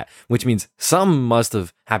remember that, which means something must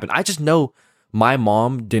have happened. I just know my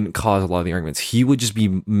mom didn't cause a lot of the arguments. He would just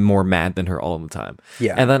be more mad than her all the time.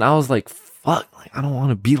 Yeah. And then I was like, fuck, like I don't want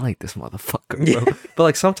to be like this motherfucker, bro. Yeah. But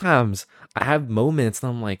like sometimes I have moments and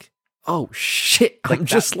I'm like, oh shit, Like I'm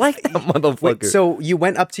just like that motherfucker. Wait, so you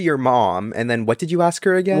went up to your mom, and then what did you ask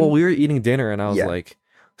her again? Well, we were eating dinner and I was Yeah. like,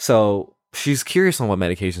 so she's curious on what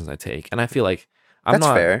medications I take. And I feel like I'm That's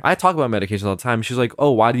not, fair. I talk about medications all the time. She's like,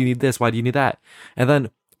 oh, why do you need this? Why do you need that? And then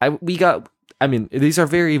these are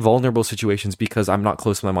very vulnerable situations because I'm not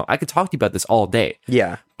close to my mom. I could talk to you about this all day.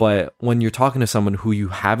 yeah. But when you're talking to someone who you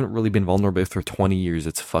haven't really been vulnerable with for 20 years,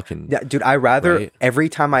 it's fucking, Yeah, dude, I rather Right. every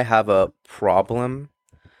time I have a problem,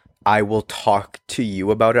 I will talk to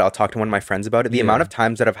you about it. I'll talk to one of my friends about it. The Yeah. amount of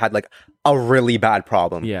times that I've had like a really bad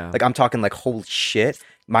problem. Yeah. Like I'm talking like, holy shit.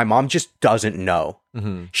 My mom just doesn't know.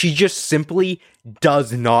 Mhm. She just simply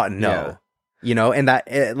does not know. Yeah. You know, and that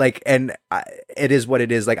it is what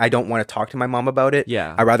it is. Like I don't want to talk to my mom about it.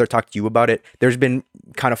 Yeah. I rather talk to you about it. There's been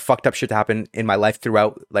kind of fucked up shit to happen in my life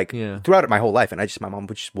throughout my whole life, and my mom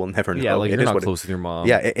just will never know. yeah, like It you're is not what close with your mom.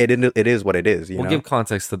 yeah, it is what it is. You We'll know. give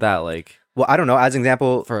context to that. Like, Well, I don't know. As an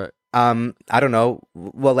example, for, I don't know.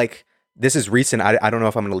 Well, like this is recent. I don't know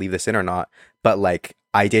if I'm gonna leave this in or not. But like,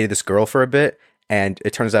 I dated this girl for a bit, and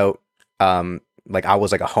it turns out, like I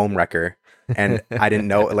was like a home wrecker, and I didn't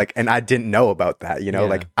know. Like, and I didn't know about that. You know, Yeah.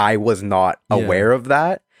 like I was not Yeah. aware of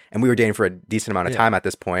that, and we were dating for a decent amount of Yeah. time at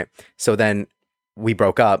this point. So then we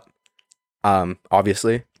broke up,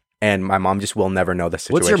 obviously, and my mom just will never know the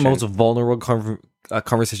situation. what's your most vulnerable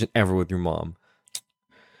conversation ever with your mom?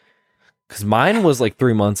 Because mine was like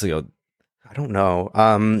 3 months ago. I don't know.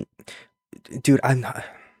 Dude, I'm not,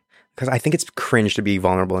 because I think it's cringe to be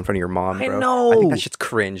vulnerable in front of your mom, bro. I know. I think that shit's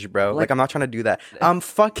cringe, bro. Like I'm not trying to do that.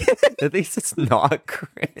 Fuck. At least it's not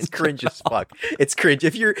cringe. It's cringe as fuck. It's cringe.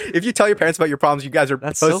 If you tell your parents about your problems, you guys are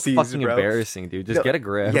That's pussies, so fucking bro. embarrassing, dude. Just get a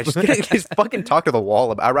grip. Yeah, just fucking talk to the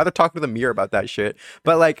wall about. I'd rather talk to the mirror about that shit.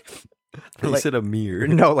 But like, You said a mirror.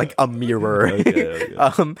 no, like a mirror. Okay.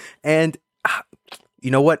 And you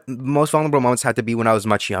know what? Most vulnerable moments had to be when I was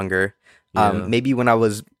much younger. Yeah. Maybe when I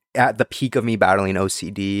was at the peak of me battling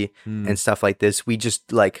OCD and stuff like this. We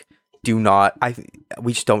just like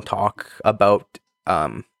we just don't talk about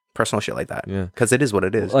personal shit like that. Yeah. Because it is what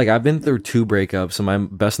it is. Like I've been through 2 breakups, so my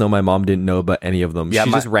best know my mom didn't know about any of them. Yeah,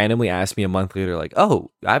 She just randomly asked me a month later, like, "Oh,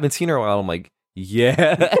 I haven't seen her in a while." I'm like,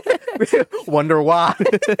 "Yeah." Wonder why.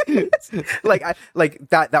 like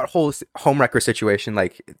that whole homewrecker situation.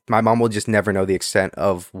 Like my mom will just never know the extent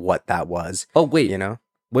of what that was. Oh wait, You know.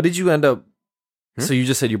 what did you end up? So you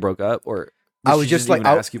just said you broke up, or I was just like,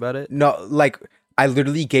 ask you about it. No, like I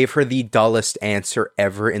literally gave her the dullest answer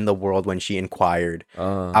ever in the world when she inquired.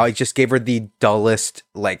 I just gave her the dullest,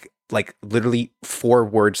 like literally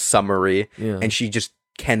 4-word summary, Yeah. and she just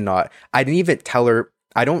cannot. I didn't even tell her.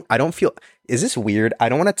 I don't feel. Is this weird? I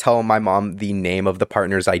don't want to tell my mom the name of the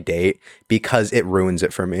partners I date because it ruins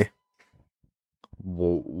it for me.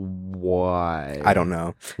 Why? I don't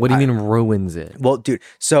know. What do you mean ruins it? Well, dude,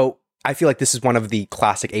 so I feel like this is one of the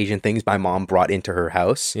classic Asian things my mom brought into her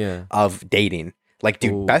house Yeah. of dating. Like,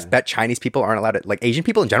 dude, Ooh. best bet Chinese people aren't allowed to, like, Asian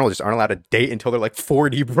people in general just aren't allowed to date until they're like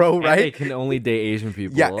 40, bro, And they right? can only date Asian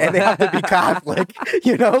people. Yeah, and they have to be Catholic,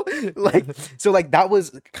 you know? Like, so, like, that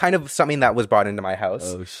was kind of something that was brought into my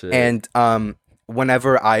house. Oh shit. And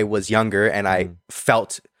whenever I was younger and I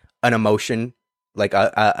felt an emotion, like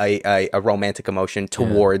a romantic emotion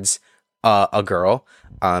towards a girl,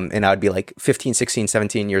 and I would be like 15, 16,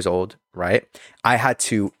 17 years old, right? I had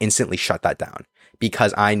to instantly shut that down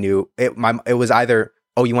because I knew it was either,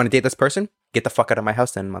 oh, you want to date this person? Get the fuck out of my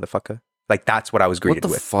house then, motherfucker. Like, that's what I was greeted what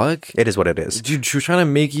the with. fuck? It is what it is. Dude, she was trying to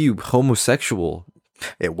make you homosexual.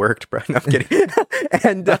 It worked, bro. No, I'm kidding.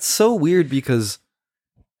 And That's so weird because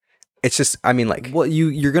it's just, I mean, like,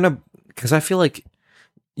 you're gonna, because I feel like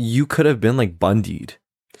you could have been like bundied.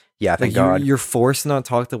 yeah, thank Like God. you're forced to not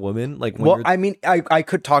talk to women. Like when Well, you're, I mean, I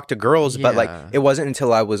could talk to girls, but like Yeah. it wasn't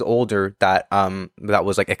until I was older that that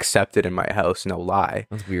was like accepted in my house. No lie.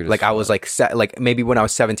 that's weird. Like as I was fuck. like maybe when I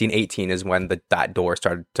was 17, 18 is when that door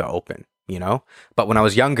started to open, you know? But when I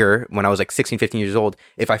was younger, when I was like 16, 15 years old,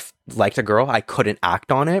 if I liked a girl, I couldn't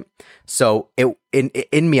act on it. So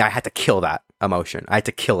in me, I had to kill that emotion. I had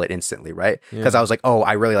to kill it instantly, right? Because Yeah. I was like, oh,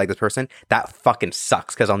 I really like this person. That fucking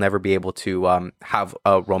sucks because I'll never be able to have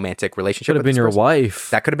a romantic relationship Should have with been this your person. wife.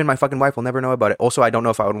 That could have been my fucking wife. We'll never know about it. Also, I don't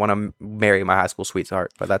know if I would want to marry my high school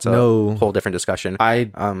sweetheart, but that's a No. whole different discussion.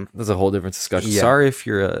 That's a whole different discussion. Yeah. Sorry if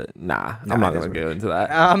you're a I'm not it gonna is go into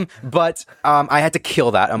that. But I had to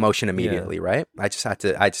kill that emotion immediately, right? I just had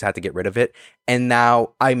to get rid of it, and now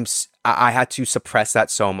I had to suppress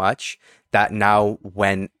that so much that now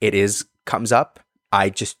when it comes up, I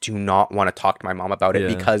just do not want to talk to my mom about it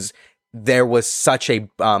Yeah. because there was such a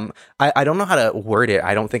I don't know how to word it.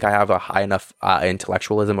 I don't think I have a high enough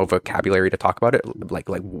intellectualism or vocabulary to talk about it, like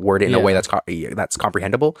word it in a way that's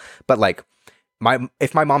comprehensible. But like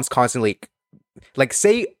if my mom's constantly like,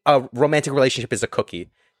 say a romantic relationship is a cookie.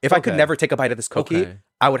 If I could Okay. never take a bite of this cookie, Okay.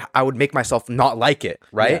 I would make myself not like it,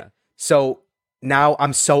 right? Yeah. So now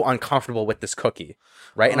I'm so uncomfortable with this cookie,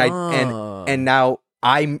 right? And Ah. and now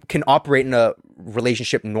I can operate in a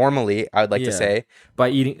relationship normally, I would like to Yeah. say, By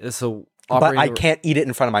eating, so but operating I the- can't eat it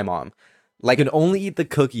in front of my mom. You Like, can only eat the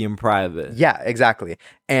cookie in private. yeah, exactly.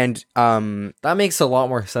 And That makes a lot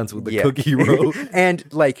more sense with the yeah. cookie roll. And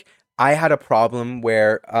like I had a problem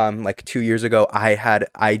where like 2 years ago I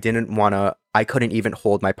couldn't even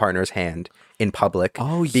hold my partner's hand in public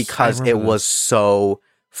Oh, because I it remember was so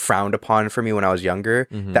frowned upon for me when I was younger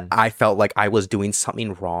that I felt like I was doing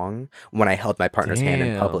something wrong when I held my partner's hand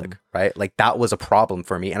in public, right? Like that was a problem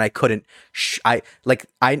for me and I couldn't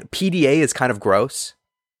PDA is kind of gross.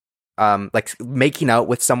 Like making out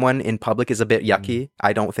with someone in public is a bit yucky.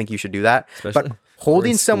 I don't think you should do that. Especially But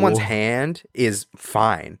holding in someone's school. hand is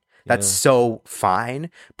fine. That's Yeah. so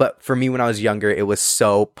fine. But for me, when I was younger, it was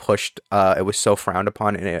so pushed. It was so frowned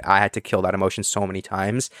upon, and I had to kill that emotion so many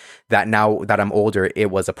times that now that I'm older,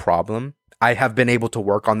 it was a problem. I have been able to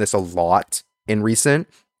work on this a lot in recent,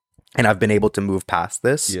 and I've been able to move past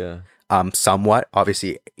this. Yeah. Somewhat.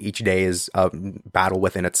 Obviously, each day is a battle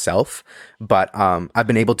within itself, but I've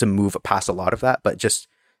been able to move past a lot of that. But just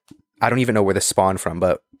I don't even know where this spawned from,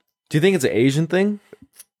 but Do you think it's an Asian thing,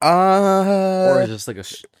 or uh, is it just like a?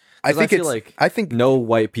 I think feel it's like I think no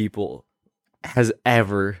white people has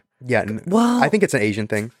ever. yeah. Well, I think it's an Asian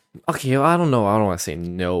thing. okay. Well, I don't know. I don't want to say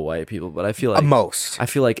no white people, but I feel like Most. I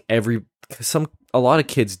feel like a lot of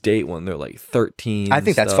kids date when they're like 13. I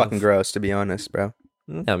think that's stuff. fucking gross, to be honest, bro.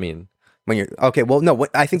 I mean, When you're okay, well, no,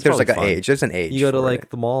 I think It's there's like an probably fun. age. There's an age. you go to for like it.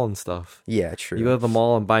 the mall and stuff. Yeah, true. You go to the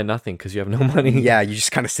mall and buy nothing because you have no money. yeah, you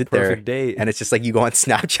just kind of sit there, Perfect date. and it's just like you go on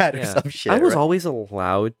Snapchat or Yeah. some shit. I was right? always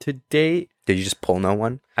allowed to date. Did you just pull no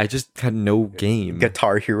one? I just had no game.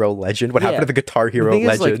 Guitar Hero Legend. What Yeah. happened to the Guitar The Hero thing is,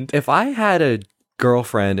 like, Legend? if I had a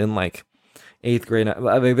girlfriend in like 8th grade,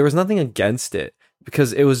 I mean, there was nothing against it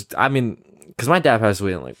because it was. I mean, because my dad passed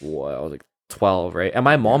away in like what I was like 12, right? And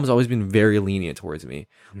my mom's always been very lenient towards me,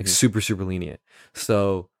 like Mhm. super super lenient.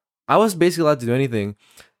 So I was basically allowed to do anything.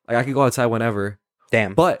 Like I could go outside whenever,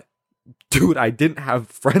 Damn. but dude, I didn't have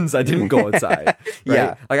friends. I didn't go outside. Right?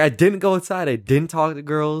 Yeah. Like I didn't go outside. I didn't talk to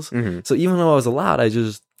girls. Mhm. So even though I was allowed, I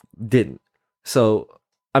just didn't. So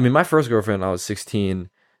I mean, my first girlfriend, I was 16,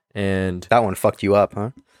 and That one fucked you up,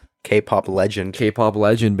 huh? K-pop legend. K-pop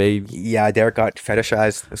legend, babe. Yeah, Derek got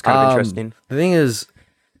fetishized. It's kind of interesting. The thing is,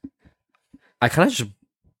 I kind of just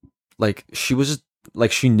like she was just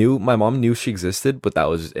like she knew my mom knew she existed, but that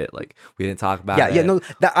was it. Like we didn't talk about it. Yeah, no,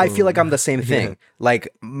 that I feel like I'm the same Yeah. thing. Like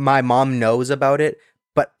my mom knows about it,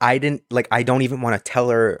 but I didn't like I don't even want to tell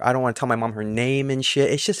her. I don't want to tell my mom her name and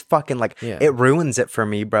shit. It's just fucking like Yeah. it ruins it for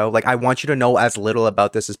me, bro. Like I want you to know as little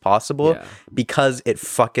about this as possible Yeah. because it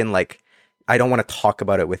fucking like I don't want to talk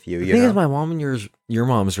about it with you, The you thing know? is, my mom and your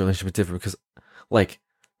mom's relationship is different because, like,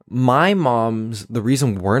 my mom's the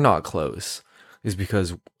reason we're not close is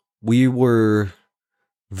because we were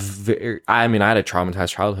very. I mean, I had a traumatized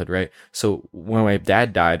childhood, right? So when my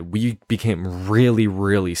dad died, we became really,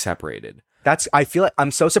 really separated. I feel like I'm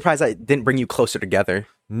so surprised I didn't bring you closer together.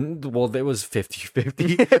 Well, it was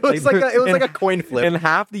 50-50. It was like a coin flip. in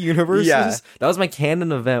half the universes. Yeah. That was my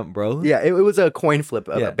canon event, bro. Yeah, it was a coin flip,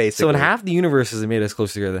 basically. So in half the universes, it made us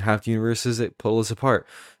closer together. Half the universes, it pulled us apart.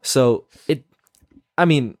 So I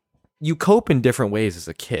mean, you cope in different ways as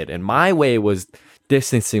a kid. And my way was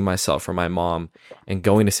distancing myself from my mom and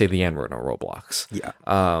going to say the N-word on Roblox. Yeah.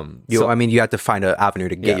 So- I mean, you had to find an avenue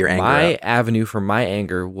to get your anger my out. avenue for my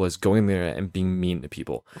anger was going there and being mean to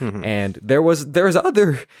people. Mhm. And there's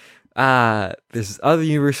other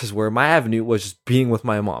universes where my avenue was just being with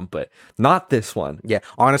my mom, but not this one. Yeah,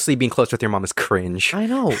 honestly, being close with your mom is cringe. I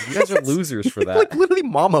know you guys are losers for that. Like literally,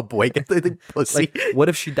 mama boy, get the pussy. Like, what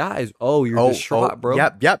if she dies? Oh, you're distraught, bro.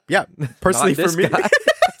 Yep. Personally, Not for this me, guy.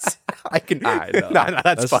 I can. I know. No, that's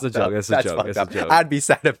That's fucked just a joke. up. That's a That's joke. fucked That's a up. joke. I'd be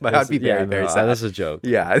sad if I'd be very, very sad. That's a joke.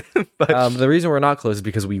 Yeah, but The reason we're not close is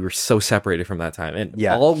because we were so separated from that time, and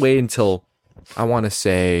Yeah. all the way until I want to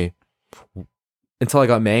say until I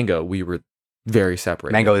got Mango, we were very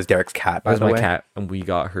separated. Mango is Derek's cat. By That was the my way. cat, and we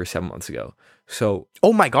got her 7 months ago. So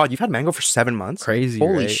Oh my god, you've had Mango for 7 months. crazy,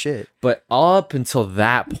 Holy right? shit. But up until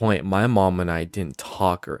that point, my mom and I didn't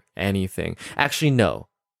talk or anything. Actually, no.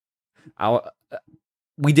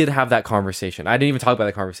 We did have that conversation. I didn't even talk about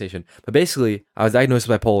that conversation. But basically, I was diagnosed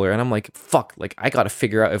with bipolar, and I'm like, fuck, like, I gotta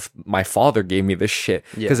figure out if my father gave me this shit.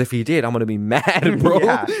 Yeah. Because if he did, I'm gonna be mad, bro.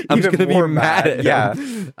 Yeah, I'm even just gonna be more mad mad, at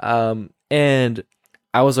him. And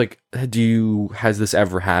I was like, has this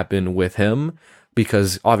ever happened with him?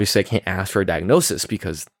 Because obviously I can't ask for a diagnosis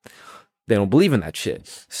because they don't believe in that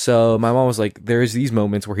shit. So my mom was like, there's these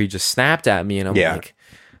moments where he just snapped at me, and I'm Yeah. like,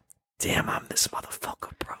 damn, I'm this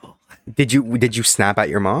motherfucker, bro. Did you snap at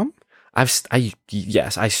your mom?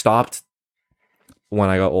 Yes, I stopped when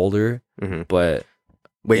I got older, Mhm. but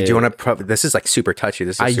Wait, do you want to? This is like super touchy.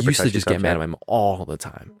 This is I super used to touchy just get mad at subject. my mom all the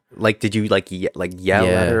time. Like, did you like yell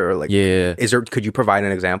at her or like? yeah. Is there? Could you provide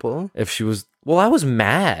an example? If she was, well, I was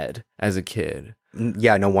mad as a kid.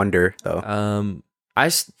 Yeah, no wonder though.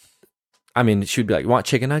 I mean, she would be like, "Want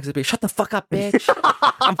chicken nuggets?" I'd be, "Shut the fuck up, bitch!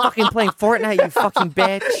 I'm fucking playing Fortnite, you fucking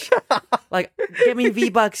bitch! Like, give me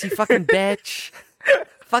V-Bucks, you fucking bitch!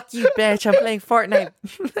 Fuck you, bitch! I'm playing Fortnite."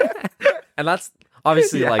 And that's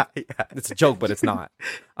obviously Yeah, like yeah. it's a joke, but it's not.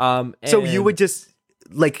 So you and- would just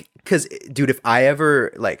like, because dude, if I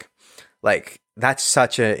ever like that's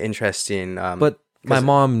such an interesting. but my 'cause-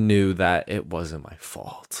 mom knew that it wasn't my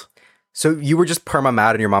fault. so you were just perma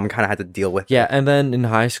mad, and your mom kind of had to deal with. Yeah, and then in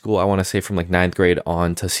high school, I want to say from like 9th grade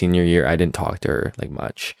on to senior year, I didn't talk to her like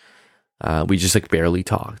much. We just like barely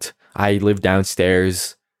talked. I lived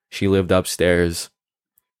downstairs. She lived upstairs.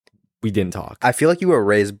 We didn't talk. I feel like you were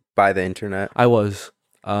raised by the internet. I was.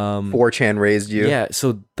 4chan raised you. Yeah,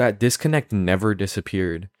 so that disconnect never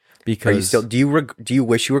disappeared. because Are you still? Do you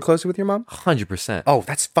wish you were closer with your mom? 100%. Oh,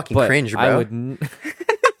 that's fucking But cringe, bro. I would.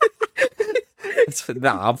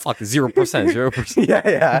 Nah, I'm fucking 0%. 0%.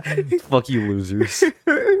 Yeah. Fuck you, losers.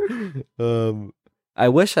 I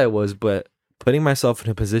wish I was, but putting myself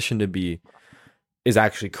in a position to be is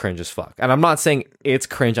actually cringe as fuck. And I'm not saying it's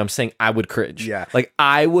cringe. I'm saying I would cringe. Yeah. Like,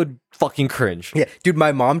 I would fucking cringe. Yeah, dude,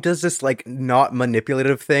 my mom does this like not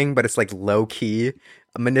manipulative thing, but it's like low key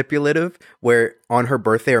manipulative. Where on her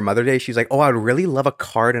birthday or Mother's Day, she's like, "Oh, I'd really love a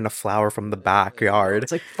card and a flower from the backyard."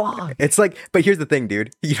 It's like, fuck. It's like, but here's the thing,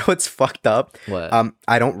 dude. You know what's fucked up? What?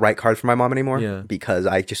 I don't write cards for my mom anymore Yeah. because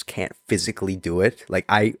I just can't physically do it. Like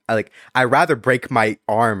I rather break my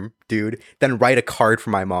arm, dude, than write a card for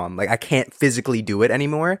my mom. Like I can't physically do it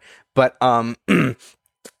anymore. But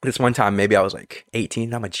this one time, maybe I was like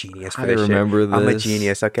 18. I'm a genius for I this shit. remember I'm a this.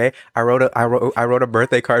 genius. Okay, I wrote a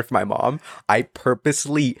birthday card for my mom. I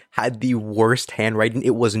purposely had the worst handwriting.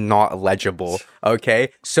 It was not legible.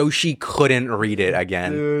 Okay, so she couldn't read it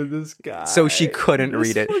again. Dude, this guy. So she couldn't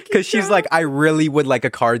read it because she's like, I really would like a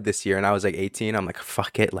card this year, and I was like 18. I'm like,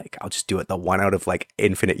 fuck it, like I'll just do it. The one out of like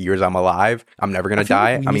infinite years I'm alive. I'm never gonna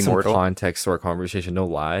die. I'm immortal. Context to our conversation. No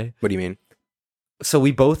lie. What do you mean? So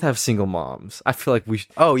we both have single moms. I feel like we.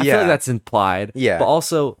 Oh, I feel yeah. like that's implied. Yeah. But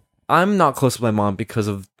also, I'm not close with my mom because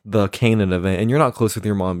of the Kanan event, and you're not close with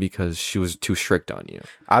your mom because she was too strict on you.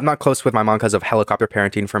 I'm not close with my mom because of helicopter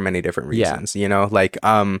parenting for many different Yeah. reasons. You know, like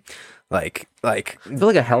I feel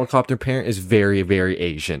like a helicopter parent is very, very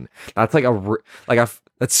Asian. That's like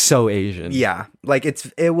that's so Asian. yeah, like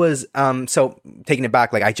it was so taking it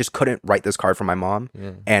back, like I just couldn't write this card for my mom,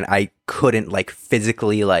 and I couldn't like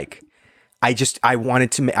physically like I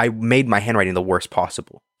wanted to I made my handwriting the worst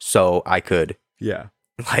possible so I could Yeah.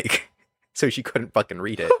 like so she couldn't fucking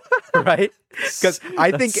read it, right? Because I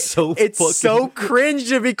That's think so it's fucking- so cringe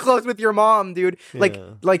to be close with your mom, dude. Like Yeah.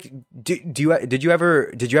 like did you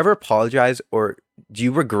ever apologize or do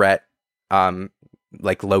you regret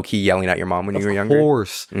like low key yelling at your mom when you were younger? Of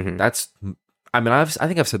course. Mhm. That's. I mean, I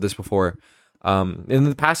think I've said this before. In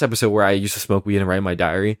the past episode where I used to smoke weed and write in my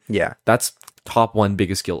diary, Yeah. that's top one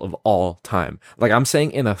biggest skill of all time. Like I'm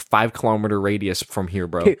saying, in a 5 kilometer radius from here,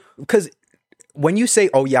 bro. Because when you say,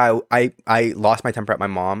 "Oh yeah, I lost my temper at my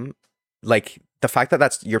mom," like the fact that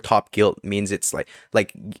that's your top guilt means it's like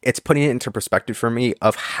it's putting it into perspective for me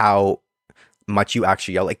of how much you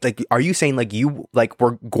actually yell. Like are you saying like you like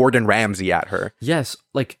were Gordon Ramsay at her? Yes,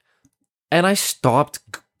 like, and I stopped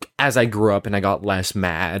as I grew up and I got less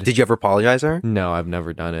mad. Did you ever apologize to her? No, I've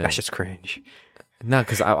never done it. That's just cringe. No,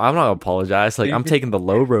 because I'm not gonna apologize. Like I'm taking the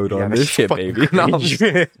low road Yeah, on that's this shit, fucking baby. No,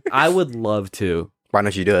 cringe. I would love to, Why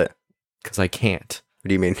don't you do it? because I can't. What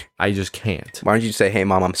do you mean? I just can't. Why don't you say, "Hey,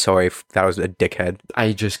 mom, I'm sorry if that was a dickhead."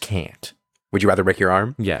 I just can't. Would you rather break your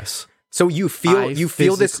arm? Yes. So you feel I this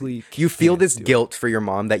physically can't this do it. guilt for your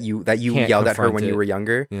mom that you Can't yelled at her confront when it. you were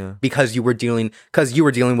younger Yeah. because you were dealing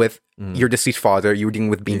with Mm. your deceased father, you were dealing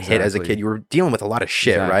with being hit as a Exactly. kid, you were dealing with a lot of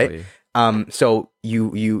shit, right? Exactly. So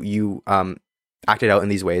you acted out in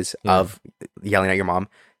these ways Yeah. of yelling at your mom.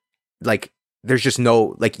 Like there's just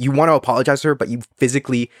no like you want to apologize to her, but you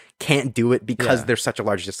physically can't do it because Yeah. there's such a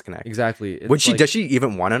large disconnect. Exactly. It's Would she like, does she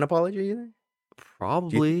even want an apology either?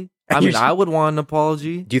 probably? You I mean, should- I would want an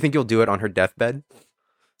apology. Do you think you'll do it on her deathbed?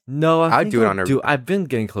 No, I'd think do it I'll on her- I've been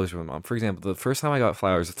getting closer with my mom. For example, the first time I got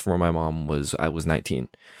flowers from my mom was I was 19.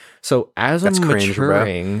 So as That's I'm cringe, bro.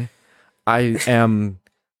 maturing, I am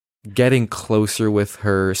getting closer with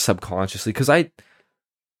her subconsciously because I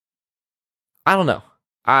don't know.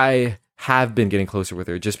 I have been getting closer with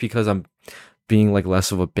her just because I'm being like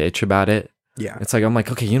less of a bitch about it. Yeah. It's like I'm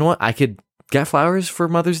like, okay, you know what? I could get flowers for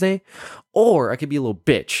Mother's Day, or I could be a little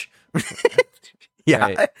bitch.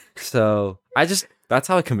 Yeah. Right. So that's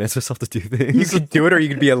how I convince myself to do You things. could do it or you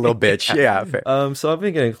could be a little bitch. Yeah. Fair. So I've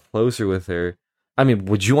been getting closer with her. I mean,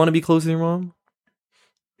 would you want to be close with your mom?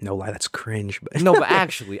 No lie, that's cringe. But No, but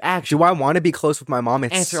actually, do I want to be close with my mom?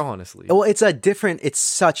 It's answer honestly. well, it's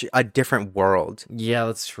such a different world. Yeah,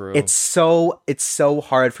 that's true. It's so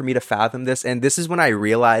hard for me to fathom this, and this is when I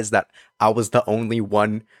realized that I was the only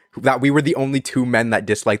one that we were the only two men that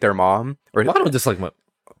disliked their mom. Or Well, I don't dislike my.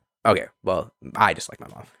 okay, well, I dislike my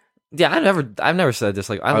mom. Yeah, I've never said this.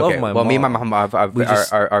 Like, I love my mom. well, me and my mom have We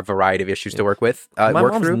just- are a variety of issues to work with. My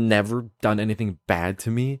Work mom's through. never done anything bad to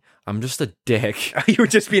me. I'm just a dick. You were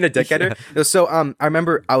just being a dickheader. So I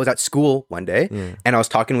remember I was at school one day Yeah. and I was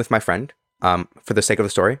talking with my friend. For the sake of the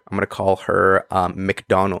story, I'm gonna call her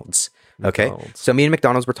McDonald's. Okay. McDonald's. So me and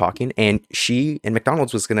McDonald's were talking, and she and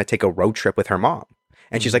McDonald's was gonna take a road trip with her mom.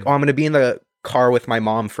 And she's like, "Oh, I'm gonna be in the car with my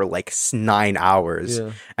mom for like 9 hours."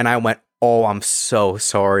 Yeah. And I went, oh, I'm so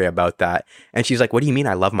sorry about that. And she's like, what do you mean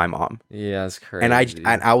I love my mom? Yeah, it's crazy.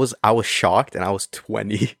 And I was shocked, and I was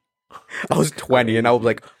 20. I was 20 and I was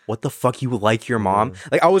like, what the fuck, you like your mom?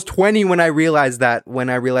 Like, I was 20 when I realized that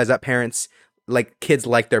parents, like, kids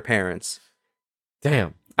like their parents.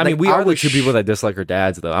 Damn. I mean, we are the two people that dislike our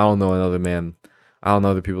dads, though. I don't know another man. I don't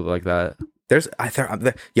know other people like that.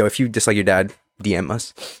 Yo, if you dislike your dad, DM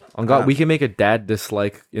us. Oh God, we can make a dad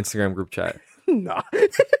dislike Instagram group chat. No.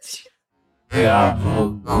 Yeah.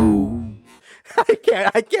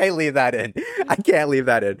 I can't leave that in. I can't leave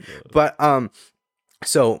that in. But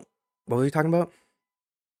so what were we talking about?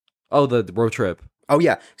 Oh, the road trip. Oh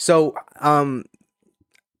yeah. So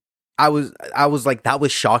I was like, that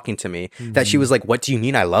was shocking to me that she was like, what do you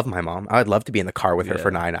mean I love my mom? I'd love to be in the car with her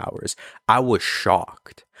for 9 hours. I was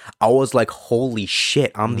shocked. I was like, holy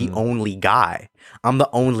shit, I'm the only guy. I'm the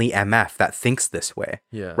only MF that thinks this way.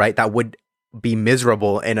 Yeah. Right? That would be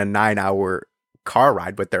miserable in a 9-hour car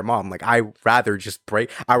ride with their mom. Like, I'd rather just I'd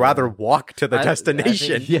rather walk to the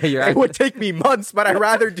destination. It would take me months, but I'd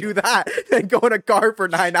rather do that than go in a car for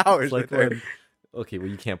 9 hours with her. Okay, well,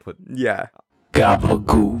 you can't put... Yeah.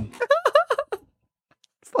 Gabagoo.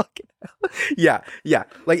 Fucking hell. Yeah.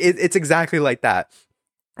 Like, it's exactly like that.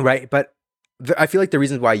 Right? But I feel like the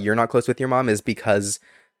reason why you're not close with your mom is because...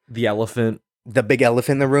 The big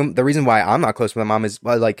elephant in the room. The reason why I'm not close with my mom is,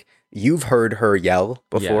 well, like, you've heard her yell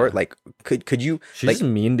before. Yeah. Like, could you... She's like,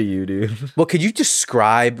 mean to you, dude. Well, could you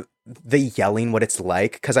describe the yelling, what it's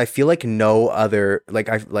like? Because I feel like no other... Like,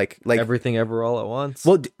 Everything Ever All at Once?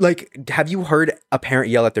 Well, like, have you heard a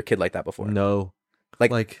parent yell at their kid like that before? No.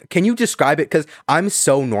 Like, can you describe it? Because I'm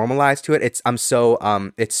so normalized to it. I'm so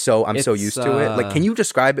used to it. Like, can you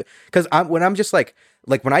describe it? Because when I'm just like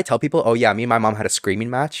when I tell people, oh yeah, me and my mom had a screaming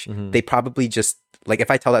match, they probably just, like, if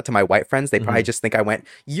I tell that to my white friends, they probably just think I went,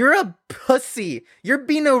 you're a pussy, you're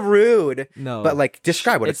being a rude. No, but like,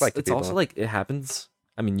 describe what it's like. It's also like, it happens.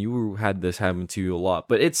 I mean, you had this happen to you a lot,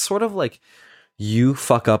 but it's sort of like you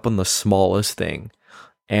fuck up on the smallest thing,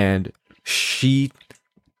 and she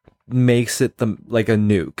makes it like a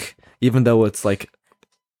nuke, even though it's like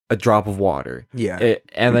a drop of water. Yeah.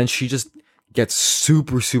 And then she just gets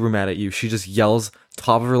super, super mad at you. She just yells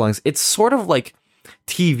top of her lungs. It's sort of like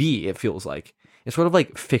TV, it feels like. It's sort of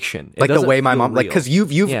like fiction. Like the way my mom, like, because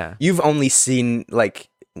you've only seen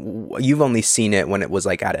it when it was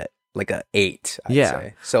like at a 8, I'd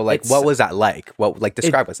say. So like, what was that like?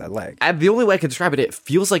 Describe what's that like? The only way I can describe it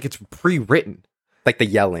feels like it's pre-written. Like the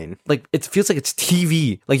yelling. Like, it feels like it's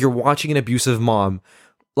TV. Like, you're watching an abusive mom,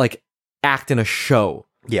 like, act in a show.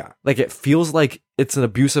 Yeah. Like, it feels like it's an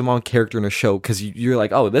abusive mom character in a show, because you're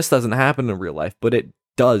like, oh, this doesn't happen in real life. But it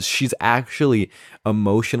does. She's actually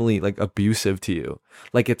emotionally, like, abusive to you.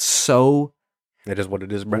 Like, it's so... It is what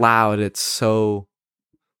it is, bro. Loud. It's so...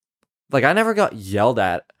 Like, I never got yelled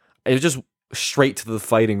at. It was just straight to the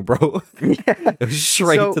fighting, bro. It was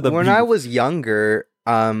straight to the... When I was younger...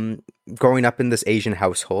 growing up in this Asian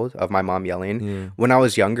household of my mom yelling, when I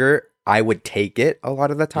was younger, I would take it a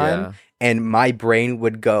lot of the time, and my brain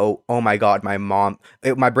would go, oh my god, my mom.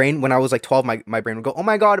 My brain, when I was like 12, my brain would go, oh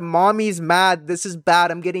my god, mommy's mad, this is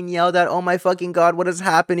bad, I'm getting yelled at, oh my fucking god, what is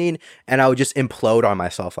happening? And I would just implode on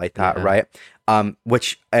myself like that, right?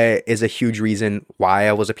 Which is a huge reason why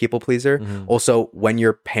I was a people pleaser. Also, when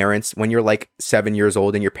you're like 7 years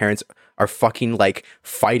old and your parents are fucking like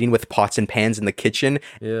fighting with pots and pans in the kitchen,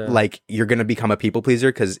 like, you're gonna become a people pleaser,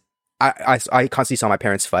 because I constantly saw my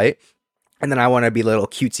parents fight, and then I want to be a little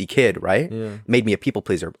cutesy kid, right? Made me a people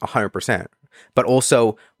pleaser 100%. But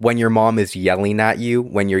also, when your mom is yelling at you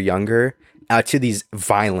when you're younger, to these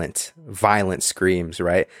violent screams,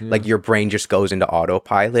 right? Like, your brain just goes into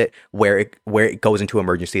autopilot, where it goes into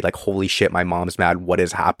emergency. Like, holy shit, my mom's mad. What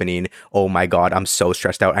is happening? Oh my god, I'm so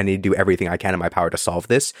stressed out. I need to do everything I can in my power to solve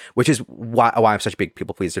this. Which is why I'm such a big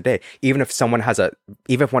people pleaser today. Even if one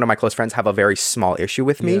of my close friends have a very small issue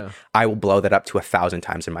with me, I will blow that up to 1,000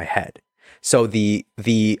 times in my head. So the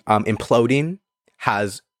imploding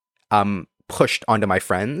has pushed onto my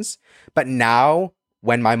friends, but now,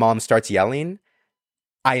 when my mom starts yelling,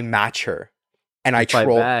 I match her and I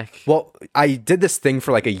troll. Back. Well, I did this thing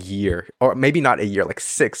for like a year, or maybe not a year, like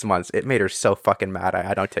 6 months. It made her so fucking mad.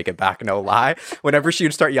 I don't take it back, no lie. Whenever she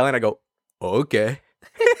would start yelling, I go, okay.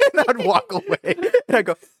 And I'd walk away. And I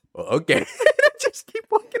go, okay. And I just keep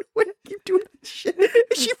walking away. Keep doing that shit. And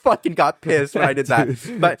she fucking got pissed when I did that.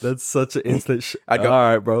 But that's such an instant shit. I'd go, all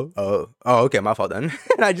right, bro. Oh, okay, my fault then.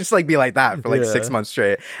 And I just like be like that for like 6 months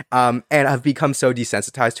straight. And I've become so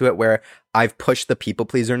desensitized to it, where I've pushed the people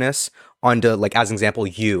pleaserness onto, like, as an example,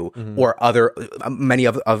 you or many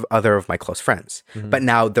of my close friends. But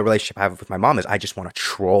now the relationship I have with my mom is I just want to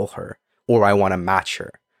troll her or I want to match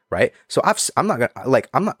her, right? So I'm not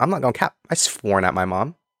gonna cap. I've sworn at my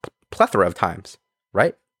mom plethora of times,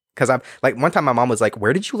 right? Because I'm like, one time my mom was like,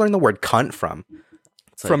 "Where did you learn the word cunt from?"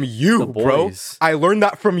 It's From like you, the bro. boys. I learned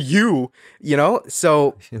that from you. You know,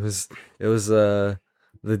 so It was the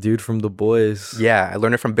dude from The Boys. yeah, I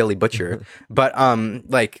learned it from Billy Butcher. But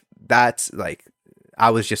like that's like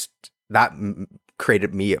I was just that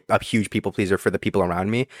created me a huge people pleaser for the people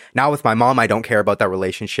around me. Now with my mom, I don't care about that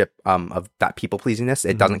relationship of that people pleasingness.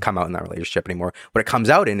 It doesn't come out in that relationship anymore. What it comes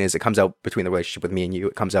out in is it comes out between the relationship with me and you.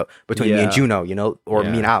 It comes out between me and Juno, you know, or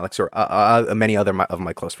me and Alex, or many other of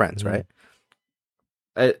my close friends, right?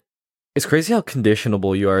 It's crazy how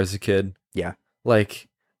conditionable you are as a kid. Yeah. Like,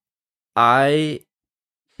 I'm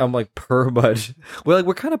like permud.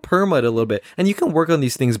 We're kind of permud a little bit, and you can work on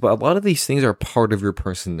these things, but a lot of these things are part of your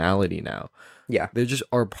personality now. Yeah, they just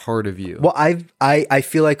are part of you. Well, I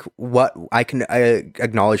feel like what I can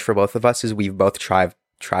acknowledge for both of us is we've both tried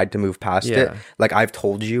to move past it. Like I've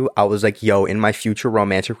told you, I was like, yo, in my future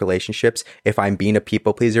romantic relationships, if I'm being a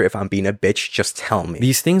people pleaser, if I'm being a bitch, just tell me.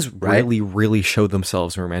 These things really show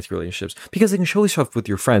themselves in romantic relationships, because they can show yourself with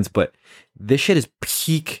your friends, but this shit is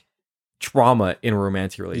peak trauma in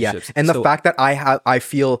romantic relationships. Yeah. And the fact that I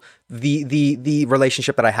feel the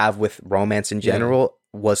relationship that I have with romance in general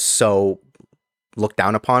was so looked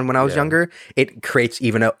down upon when I was younger, it creates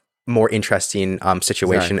even a more interesting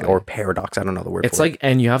situation or paradox. I don't know the word. It's for like,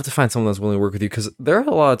 and you have to find someone that's willing to work with you, because there are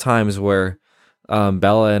a lot of times where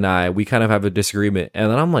Bella and we kind of have a disagreement,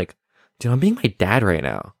 and then I'm like, dude, I'm being my dad right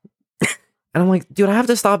now. And I'm like, dude, I have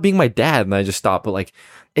to stop being my dad, and I just stop. But like,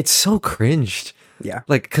 it's so cringed. Yeah.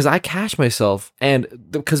 Like, because I catch myself, and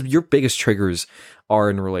because your biggest triggers are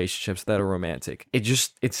in relationships that are romantic.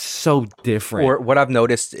 It's so different. Or what I've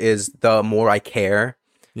noticed is the more I care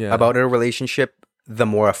about a relationship, the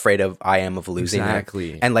more afraid I am of losing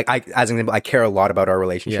it. And like, as an example, I care a lot about our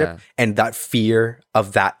relationship, and that fear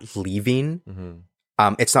of that leaving,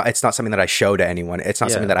 it's not something that I show to anyone. It's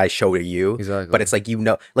not something that I show to you. Exactly. But it's like, you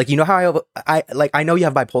know how I know you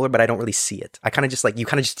have bipolar, but I don't really see it. I kind of just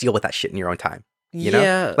deal with that shit in your own time. You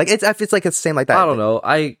know? Like it's like the same like that. I don't know.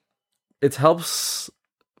 It helps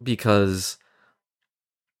because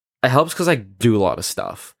I do a lot of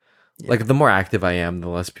stuff. Yeah. Like the more active I am, the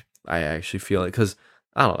less I actually feel it. Because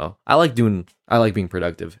I don't know. I like being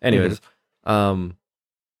productive. Anyways, what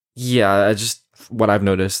I've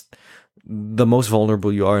noticed, the most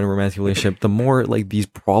vulnerable you are in a romantic relationship, the more like these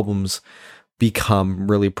problems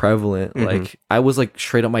become really prevalent. Like I was like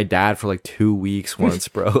straight up my dad for like 2 weeks once,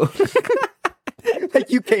 bro. Like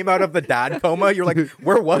you came out of the dad coma. You're like,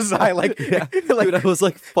 where was I? Like, like dude, I was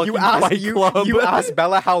like fucking Fight Club. You asked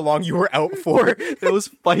Bella how long you were out for. It was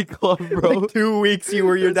Fight Club, bro. Like 2 weeks you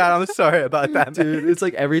were your dad. I'm sorry about that, dude. It's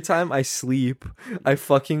like every time I sleep, I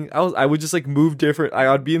would just like move different.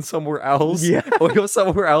 I'd be in somewhere else. Yeah. Or go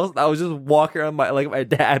somewhere else. I was just walking around my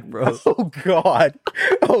dad, bro. Oh god.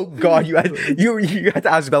 You had to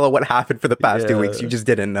ask Bella what happened for the past 2 weeks. You just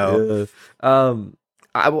didn't know. Yeah.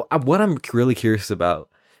 What I'm really curious about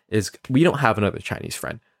is we don't have another Chinese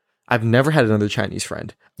friend. I've never had another Chinese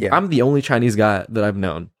friend. Yeah. I'm the only Chinese guy that I've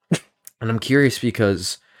known. And I'm curious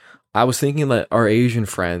because I was thinking that our Asian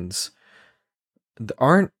friends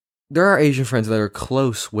there are Asian friends that are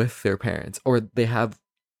close with their parents, or they have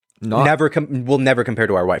not. We'll never compare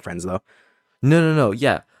to our white friends though. No.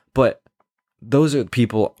 Yeah. But those are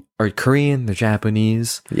people are Korean, they're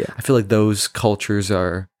Japanese. Yeah. I feel like those cultures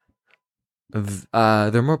are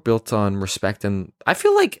they're more built on respect, and I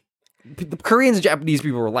feel like the Koreans and Japanese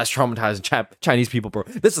people were less traumatized than Chinese people, bro.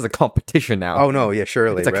 This is a competition now. Oh no, yeah,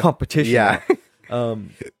 surely it's a competition. Yeah.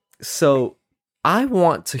 So I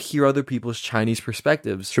want to hear other people's Chinese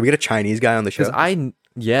perspectives. Should we get a Chinese guy on the show?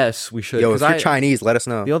 Yes, we should. Yo, if you're Chinese, let us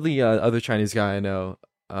know. The only other Chinese guy I know,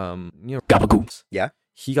 Gabagoons. Yeah,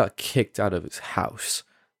 he got kicked out of his house.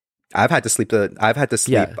 I've had to sleep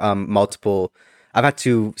multiple. I've had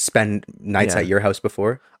to spend nights at your house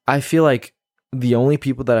before. I feel like the only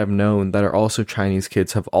people that I've known that are also Chinese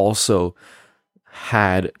kids have also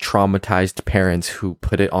had traumatized parents who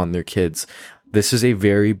put it on their kids. This is a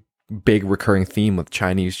very big recurring theme with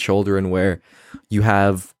Chinese children, where you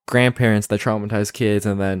have grandparents that traumatize kids,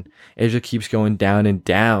 and then it just keeps going down and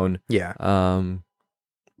down. Yeah.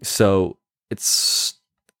 So it's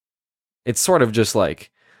sort of just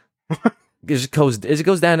like it goes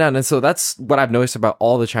down and down, and so that's what I've noticed about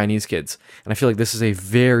all the Chinese kids, and I feel like this is a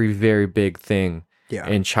very, very big thing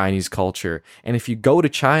in Chinese culture. And if you go to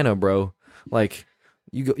China, bro, like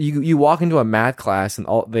you walk into a math class and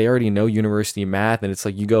they already know university math, and it's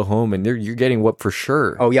like you go home and you're getting whooped for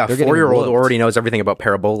sure. Oh yeah, They're getting 4-year-old whooped. already knows everything about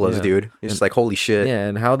parabolas, Yeah. dude. It's just like holy shit. Yeah,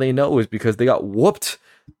 and how they know is because they got whooped.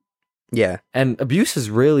 Yeah. And abuse is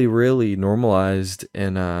really, really normalized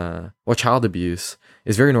in child abuse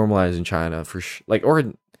is very normalized in China for like, or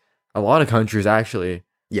in a lot of countries actually.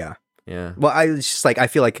 Yeah. Yeah. Well, I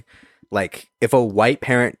feel like if a white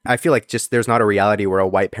parent, I feel like just there's not a reality where a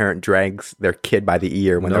white parent drags their kid by the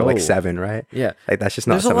ear when they're like No. 7, right? Yeah. Like that's just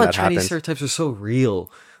not There's a something lot that of Chinese happens. stereotypes are so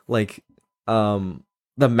real. Like,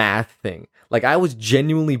 the math thing. Like, I was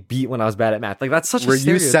genuinely beat when I was bad at math. Like, that's such Were a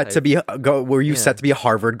you set to stereotype. be Were you Yeah. set to be a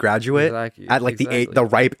Harvard graduate Exactly. at like the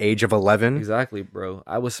ripe age of 11? Exactly, bro.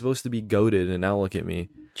 I was supposed to be goated, and now look at me.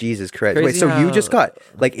 Jesus Christ! Crazy Wait, so you just how- got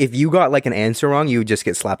like if you got like an answer wrong, you would just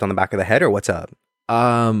get slapped on the back of the head, or what's up?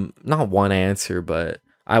 Not one answer, but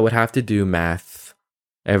I would have to do math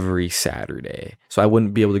every Saturday. So I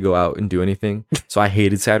wouldn't be able to go out and do anything. So I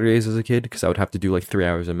hated Saturdays as a kid because I would have to do like 3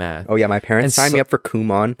 hours of math. Oh yeah, my parents And signed so- me up for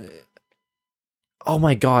Kumon. Oh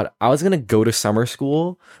my god, I was gonna go to summer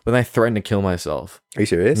school, but then I threatened to kill myself. Are you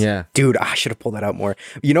serious? Yeah. Dude, I should have pulled that out more.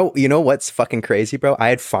 You know what's fucking crazy, bro? I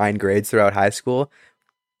had fine grades throughout high school.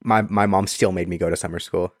 My mom still made me go to summer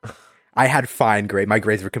school. I had fine grade. My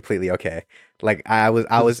grades were completely okay. Like I was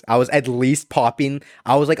at least popping.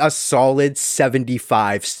 I was like a solid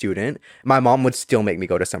 75 student. My mom would still make me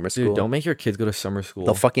go to summer school. Dude, don't make your kids go to summer school.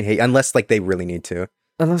 They'll fucking hate unless like they really need to.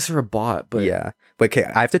 Unless they're a bot, but Yeah. But okay,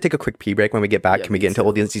 I have to take a quick pee break when we get back. Yeah, Can we me get into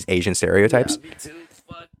all too. these Asian stereotypes? me too.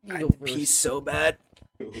 Fuck. I pee so bad.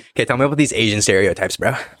 Okay, tell me about these Asian stereotypes,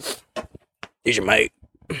 bro. Asian mate.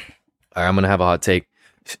 All right, I'm gonna have a hot take.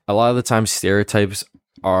 A lot of the time, stereotypes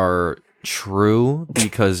are true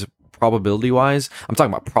because probability wise, I'm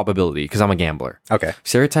talking about probability because I'm a gambler. Okay.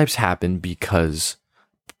 Stereotypes happen because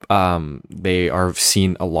they are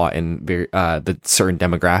seen a lot in the certain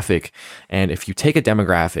demographic, and if you take a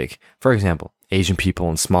demographic, for example, Asian people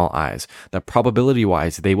and small eyes, the probability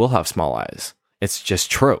wise they will have small eyes. It's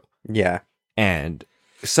just true. Yeah. And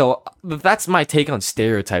so that's my take on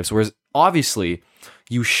stereotypes. Whereas obviously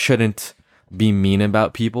you shouldn't be mean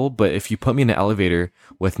about people, but if you put me in an elevator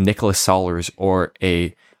with Nicholas Sollers or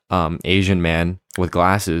a Asian man with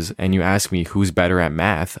glasses and you ask me who's better at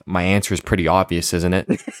math, my answer is pretty obvious, isn't it?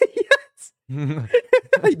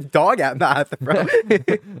 Dog at math, bro.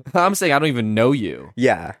 I'm saying I don't even know you.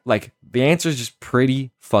 Yeah. Like the answer is just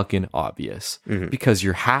pretty fucking obvious because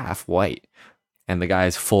you're half white and the guy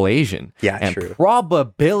is full Asian. Yeah, and true.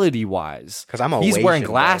 probability wise, 'Cause I'm a he's wearing Asian,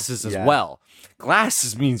 bro. glasses Yeah. as well.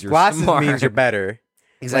 Glasses means you're Glasses smart. means you're better.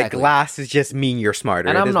 Exactly. Like glasses just mean you're smarter.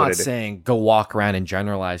 And It I'm is what not it is. saying go walk around and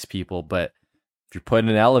generalize people, but if you're put in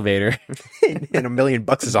an elevator, and $1 million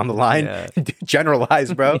is on the line. Yeah.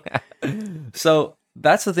 Generalize, bro. so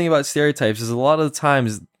that's the thing about stereotypes is a lot of the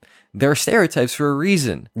times there are stereotypes for a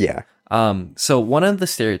reason. Yeah. So one of the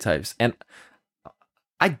stereotypes, and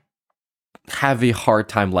I have a hard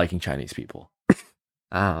time liking Chinese people,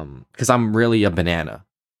 because I'm really a banana.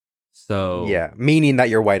 So Yeah. Meaning that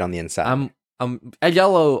you're white on the inside. I'm a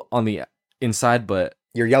yellow on the inside, but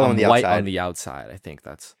You're yellow I'm on the white outside. on the outside. I think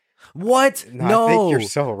that's what. No, No, I think you're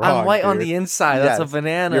so wrong, I'm white on dude. the inside. That's a Yes.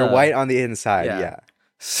 banana. You're white on the inside. Yeah. Yeah.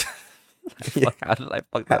 Fuck, how did I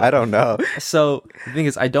fuck that I up? don't know. So the thing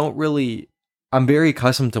is, I'm very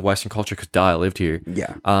accustomed to Western culture because I lived here.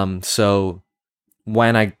 Yeah. So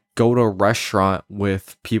when I go to a restaurant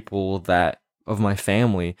with people that of my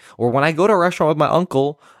family, or when I go to a restaurant with my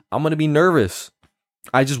uncle, I'm gonna be nervous.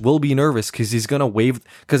 I just will be nervous because he's gonna wave.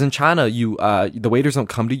 Because in China, the waiters don't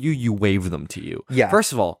come to you; you wave them to you. Yeah.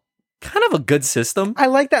 First of all, kind of a good system. I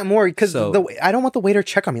like that more because So- I don't want the waiter to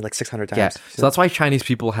check on me like 600 times. Yeah, so that's why Chinese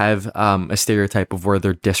people have a stereotype of where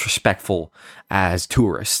they're disrespectful as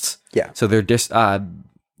tourists. Yeah. So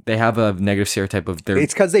they have a negative stereotype of their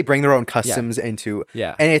It's because they bring their own customs into.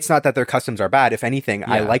 Yeah. And it's not that their customs are bad. If anything,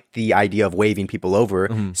 I Yeah. like the idea of waving people over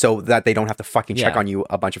so that they don't have to fucking check Yeah. on you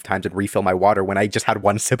a bunch of times and refill my water when I just had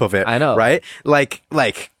one sip of it. I know. Right? Like,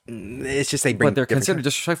 it's just they bring but they're different considered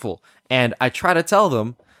disrespectful. And I try to tell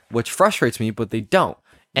them, which frustrates me, but they don't.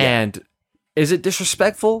 And is it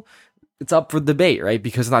disrespectful? It's up for debate, right?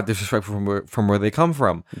 Because it's not disrespectful from where they come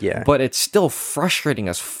from. Yeah. But it's still frustrating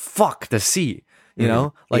as fuck to see. You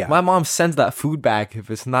know? Like Yeah. my mom sends that food back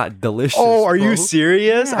if it's not delicious. Oh, are bro. you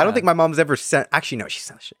serious? I Yeah. don't think my mom's ever sent. Actually, no, she's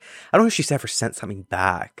not. I don't know if she's ever sent something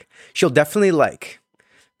back. She'll definitely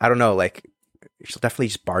I don't know, she'll definitely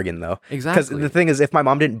just bargain though. Because Exactly. the thing is, if my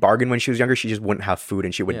mom didn't bargain when she was younger, she just wouldn't have food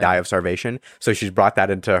and she would Yeah. die of starvation. So she's brought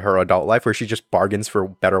that into her adult life where she just bargains for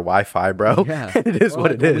better Wi-Fi, bro. Yeah. And it is Or,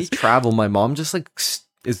 what like, it when we is. travel, my mom just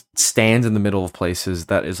stands in the middle of places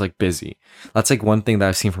that is like busy. That's like one thing that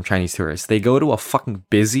I've seen from Chinese tourists. They go to a fucking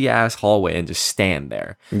busy ass hallway and just stand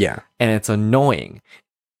there. Yeah. And it's annoying.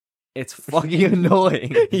 It's fucking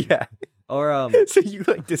annoying. Yeah. Or So you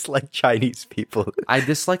like dislike Chinese people? I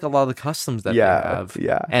dislike a lot of the customs that Yeah, they have.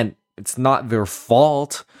 yeah. And it's not their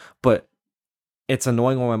fault, but it's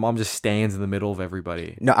annoying when my mom just stands in the middle of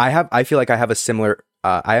everybody. No, I feel like I have a similar.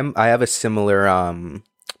 I have a similar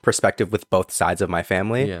perspective with both sides of my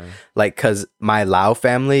family. Yeah. Like, cause my Lao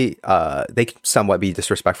family, they can somewhat be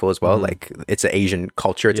disrespectful as well. Mhm. Like, it's an Asian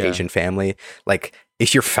culture, it's Yeah. Asian family. Like,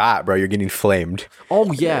 if you're fat, bro, you're getting flamed.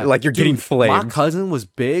 Oh yeah, Like, you're getting My flamed. cousin was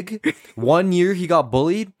big. 1 year he got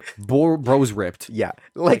bullied. Bro's ripped. Yeah,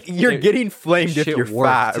 like you're it- getting flamed if shit you're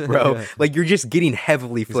fat, worked. bro. Yeah. Like, you're just getting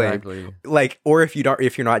heavily flamed. Exactly. Like, or if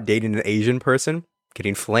you're not dating an Asian person,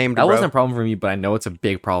 getting flamed. That bro. wasn't a problem for me, but I know it's a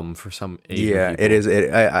big problem for some Asian Yeah, people. it is.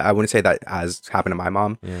 I wouldn't say that has happened to my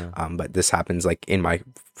mom. Yeah. But this happens like in my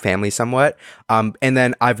family somewhat. And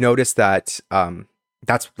then I've noticed that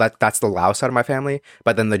that's the Lao side of my family,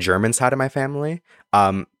 but then the German side of my family.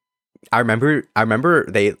 I remember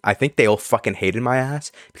I think they all fucking hated my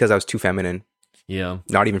ass because I was too feminine. Yeah.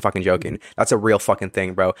 Not even fucking joking. That's a real fucking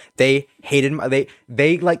thing, bro. They hated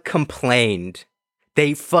they like complained.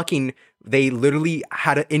 They literally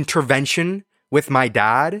had an intervention with my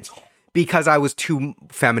dad because I was too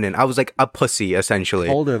feminine. I was like a pussy essentially.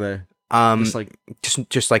 How old are they? Just like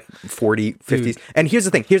just like 40, 50s. And here's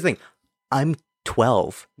the thing. I'm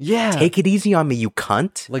 12. yeah. Take it easy on me, you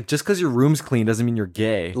cunt. Like just because your room's clean doesn't mean you're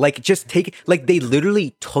gay. Like just take like they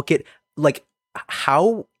literally took it like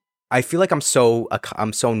how I feel like I'm so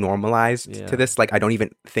normalized Yeah. to this. Like I don't even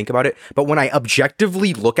think about it. But when I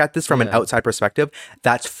objectively look at this from an Yeah. outside perspective,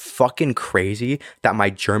 that's fucking crazy that my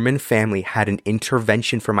German family had an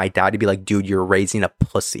intervention for my dad to be like, dude, you're raising a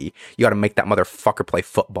pussy. You got to make that motherfucker play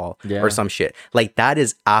football Yeah. or some shit. Like that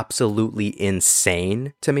is absolutely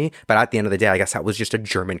insane to me. But at the end of the day, I guess that was just a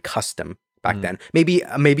German custom back then. Maybe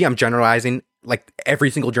I'm generalizing like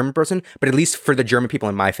every single German person, but at least for the German people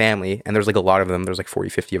in my family, and there's like a lot of them, there's like 40,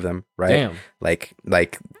 50 of them, right? Damn. Like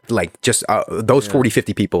just those 40,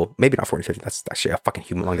 50 people, maybe not 40, 50, that's actually a fucking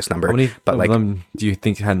humongous number. How many but of like them do you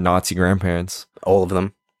think had Nazi grandparents? all of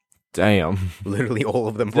them, Damn. literally all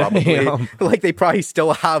of them probably. Damn. Like they probably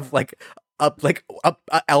still have like a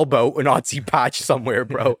elbow a Nazi patch somewhere,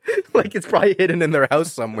 bro. Like it's probably hidden in their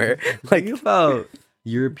house somewhere. Like Think about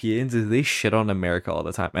Europeans is they shit on America all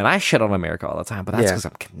the time. And I shit on America all the time, but that's Yeah. because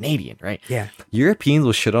I'm Canadian, right? yeah. Europeans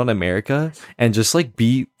will shit on America and just like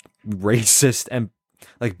be racist and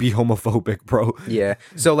like be homophobic, bro. Yeah.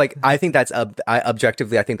 So like I think that's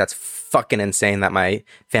objectively I think that's fucking insane that my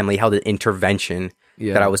family held an intervention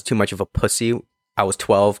Yeah. that I was too much of a pussy. I was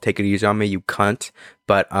 12, take it easy on me, you cunt.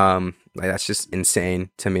 But like that's just insane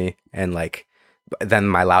to me. And like then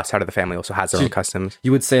my Lao side of the family also has their own customs.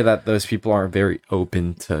 You would say that those people aren't very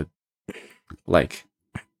open to like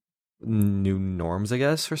new norms, I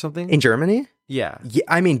guess, or something. In Germany? Yeah. Yeah,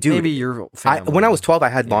 I mean, dude, Maybe your family. when I was 12, I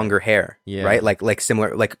had Yeah. longer hair, Yeah. right? Like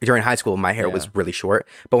similar, like during high school, my hair was Yeah. really short.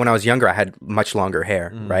 But when I was younger, I had much longer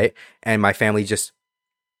hair, Mm. right? And my family just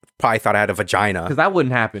probably thought I had a vagina. because that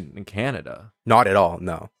wouldn't happen in Canada. Not at all,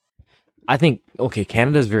 no. I think okay,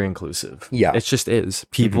 Canada is very inclusive. Yeah. It just is.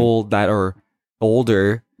 People that are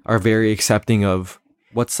older are very accepting of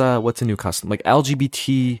what's a new custom like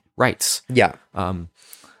LGBT rights. Yeah. Um.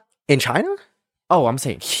 In China? Oh, I'm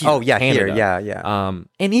saying here. Oh, yeah, here. Canada. Yeah, yeah.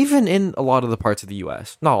 And even in a lot of the parts of the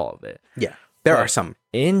U.S., not all of it. Yeah. There but- are some.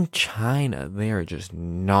 In China, they are just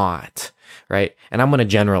not right. And I'm gonna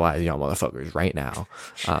generalize y'all motherfuckers right now.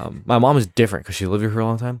 My mom is different because she lived here for a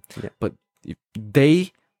long time. Yeah. But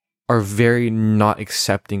they are very not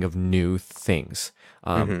accepting of new things.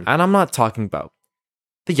 Mhm. And I'm not talking about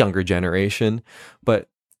the younger generation, but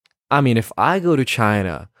I mean, if I go to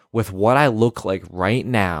China with what I look like right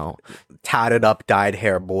now, Tatted up, dyed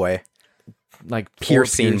hair boy. like full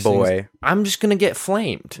Piercing piercings, boy. I'm just gonna get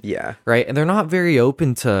flamed. Yeah. Right? And they're not very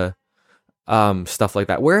open to stuff like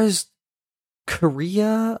that. Whereas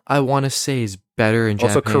Korea, I want to say, is better, and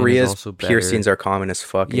Japan Also, Korea's is also better. piercings are common as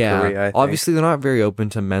fuck in yeah, Korea, I think. obviously they're not very open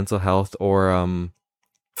to mental health or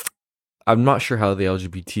I'm not sure how the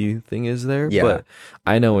LGBT thing is there, Yeah. but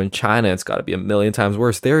I know in China it's got to be a million times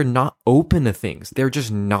worse. They're not open to things. They're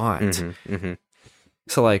just not. Mhm, mhm.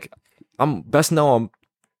 So like, I'm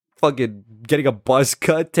fucking getting a buzz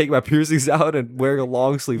cut, taking my piercings out, and wearing a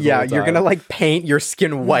long sleeve. Yeah, you're gonna like paint your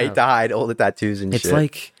skin white to hide all the tattoos and It's shit.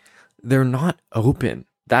 like they're not open.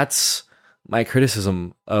 That's my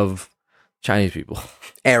criticism of Chinese people.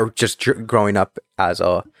 or just growing up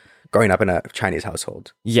in a Chinese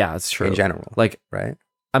household Yeah, it's true. in general, Like right?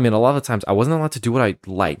 I mean, a lot of the times I wasn't allowed to do what I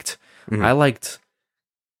liked. Mhm. I liked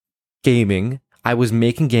gaming. I was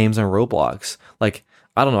making games on Roblox. Like,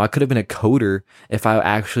 I don't know. I could have been a coder if I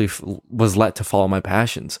actually was let to follow my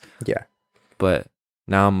passions. Yeah. But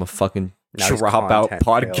now I'm a fucking Now he's dropout content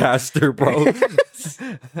podcaster, bro.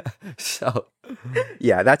 So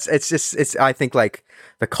Yeah, it's I think like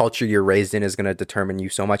the culture you're raised in is going to determine you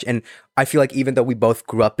so much. And I feel like even though we both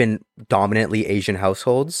grew up in dominantly Asian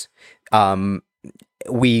households,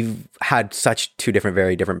 we've had such two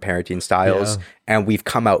very different parenting styles, and we've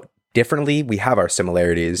come out differently. We have our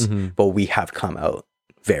similarities, but we have come out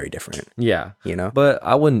very different. yeah, You know? but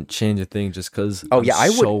I wouldn't change a thing just because. Oh yeah, I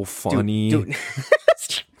would. So funny. Dude.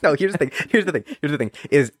 No, here's the thing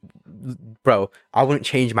is, bro, I wouldn't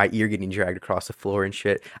change my ear getting dragged across the floor and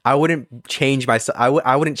shit. I wouldn't change myself.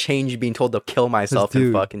 I wouldn't change being told to kill myself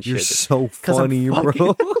and fucking You're shit. so 'Cause I'm funny, fucking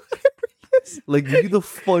bro. Like, you do the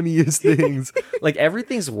funniest things. Like,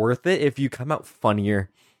 everything's worth it if you come out funnier.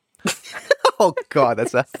 Oh god,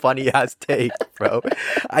 that's a funny ass take, bro.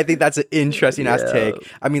 I think that's an interesting ass Yeah.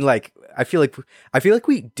 take. I mean, like, I feel like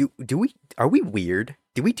we are we weird?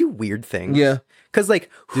 Do we do weird things? Yeah. Because like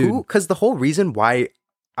Dude. because the whole reason why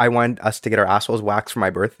I wanted us to get our assholes waxed for my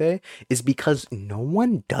birthday is because no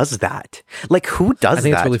one does that. Like, who does that? I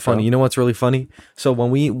think it's really bro? funny. You know what's really funny? So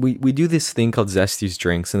when we do this thing called Zesty's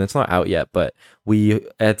Drinks, and it's not out yet, but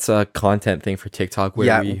it's a content thing for TikTok where we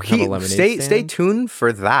have a lemonade stay stand. tuned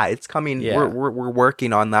for that. It's coming. Yeah. We're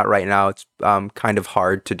working on that right now. It's kind of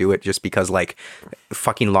hard to do it just because like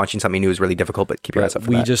fucking launching something new is really difficult. But keep your eyes up for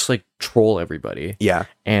We that. just like troll everybody. Yeah.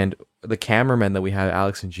 And the cameramen that we have,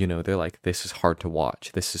 Alex and Gino, they're like, this is hard to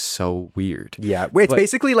watch. This is so weird. Yeah, it's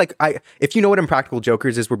basically like if you know what Impractical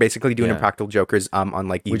Jokers is, we're basically doing Yeah. Impractical Jokers on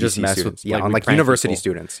like We just UBC mess students, with, yeah, like, on we like prank university people.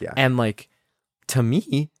 students, yeah, And like, to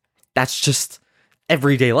me, that's just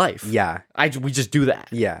everyday life. yeah, We just do that.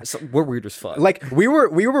 yeah. So we're weird as fuck. Like we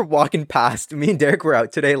were walking past. Me and Derek were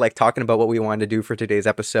out today, like talking about what we wanted to do for today's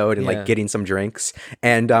episode and Yeah. like getting some drinks.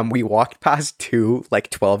 And we walked past two like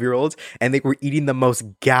 12-year-olds, and they were eating the most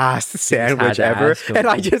gassed sandwich to ever. ask them. And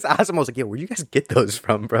I just asked them, I was like, "Yo, where'd you guys get those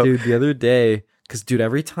from, bro?" Dude, the other day, because dude,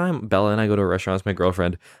 every time Bella and I go to a restaurant with my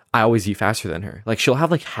girlfriend, I always eat faster than her. Like, she'll have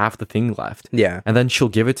like half the thing left. Yeah. And then she'll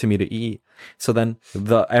give it to me to eat. So then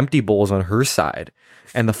the empty bowl is on her side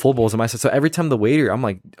and the full bowl is on my side. So every time the waiter, I'm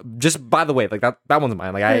like, just by the way, like that one's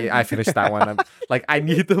mine. Like I finished that one. I'm like, I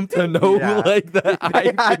need them to know Yeah. like that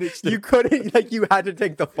I finished it. You couldn't, like, you had to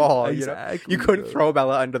take the fall. Exactly, You couldn't bro. throw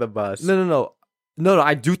Bella under the bus. No,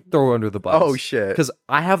 I do throw her under the bus. Oh shit. Because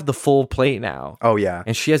I have the full plate now. Oh yeah.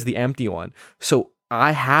 And she has the empty one. So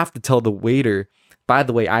I have to tell the waiter, by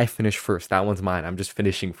the way, I finished first. That one's mine. I'm just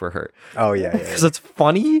finishing for her. Oh yeah. Because it's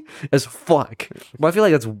funny as fuck. But I feel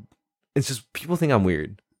like it's just people think I'm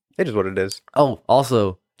weird. It is what it is. Oh,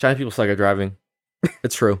 also, Chinese people suck at driving.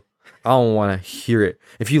 It's true. I don't want to hear it.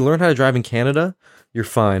 If you learn how to drive in Canada, you're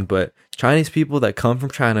fine. But Chinese people that come from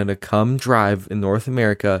China to come drive in North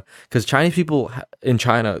America, because Chinese people in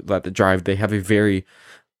China that drive, they have a very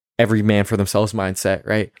every man for themselves mindset,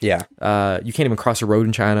 right? Yeah. You can't even cross a road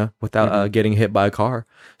in China without getting hit by a car.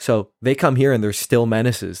 So they come here and they're still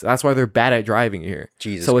menaces. That's why they're bad at driving here.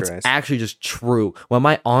 Jesus so Christ. it's actually just true. When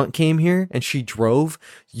my aunt came here and she drove,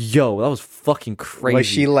 yo, that was fucking crazy. Was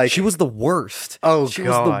she like- She was the worst. Oh she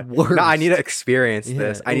god. was the worst. No, I need to experience Yeah,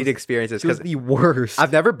 this. I it need to was- experience this She was because the worst.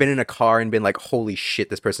 I've never been in a car and been like, holy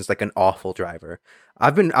shit, this person's like an awful driver.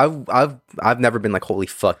 I've never been like, holy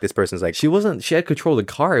fuck, this person's like, she had control of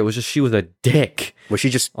the car. It was just she was a dick was she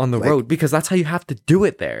just on the like- road because that's how you have to do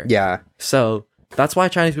it there. Yeah. So that's why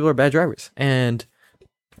Chinese people are bad drivers. And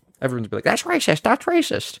everyone's be like, that's racist. That's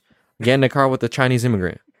racist. Get in the car with a Chinese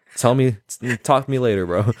immigrant. Talk to me later,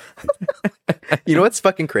 bro. You know what's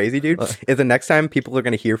fucking crazy, dude? Is the next time people are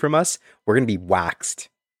gonna hear from us, we're gonna be waxed.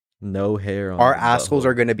 No hair on Our the assholes butthole.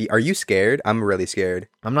 are gonna be. Are you scared? I'm really scared.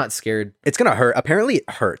 I'm not scared. It's gonna hurt. Apparently, it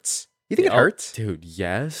hurts. You think it Oh, hurts? dude?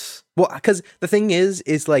 Yes. Well, because the thing is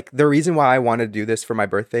like the reason why I wanted to do this for my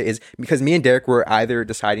birthday is because me and Derek were either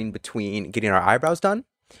deciding between getting our eyebrows done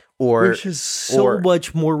or Which is so or-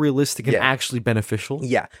 much more realistic and Yeah. actually beneficial.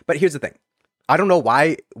 yeah. But here's the thing. I don't know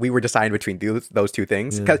why we were deciding between those two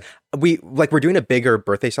things because we're doing a bigger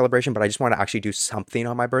birthday celebration, but I just want to actually do something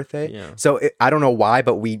on my birthday. Yeah. So I don't know why,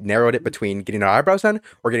 but we narrowed it between getting our eyebrows done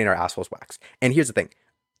or getting our assholes waxed. And here's the thing.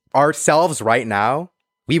 Ourselves right now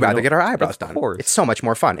we'd rather know, get our eyebrows of done. course. It's so much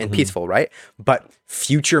more fun and peaceful, right? But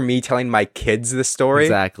future me telling my kids the story,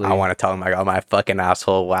 Exactly. I want to tell them I got my fucking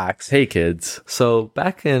asshole waxed. Hey kids, so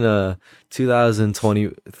back in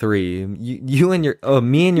 2023, you and your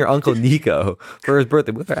me and your uncle Nico for his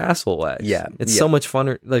birthday with our asshole wax. Yeah, it's yeah. so much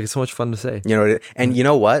fun. Like it's so much fun to say. You know, and you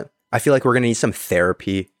know what? I feel like we're gonna need some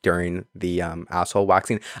therapy during the asshole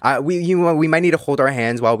waxing. We might need to hold our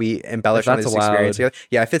hands while we embellish on that's this allowed. experience together.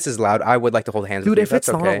 Yeah, if it's as loud, I would like to hold hands. Dude, with you, if it's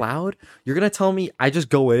that's not okay. allowed, you're gonna tell me I just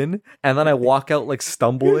go in and then I walk out like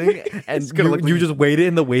stumbling, and gonna look you like- just waited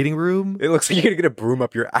in the waiting room. It looks like you're gonna get a broom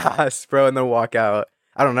up your ass, bro, and then walk out.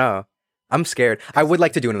 I don't know. I'm scared. I would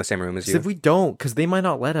like to do it in the same room as you, If we don't, because they might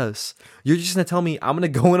not let us, you're just gonna tell me I'm gonna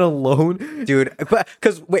go in alone. dude. But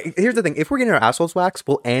because wait, here's the thing: if we're getting our assholes waxed,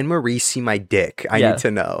 will Anne Marie see my dick? I Yeah. need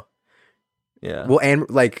to know. Yeah, Will Anne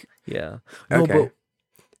like? yeah. No, Okay.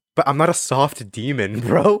 But I'm not a soft demon,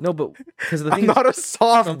 bro. but because the I'm thing is, not a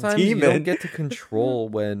soft sometimes you demon. don't get to control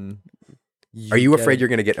when. Are you get afraid it. you're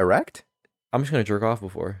gonna get erect? I'm just gonna jerk off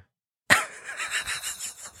before.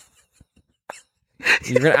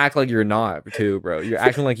 You're gonna act like you're not too, bro. You're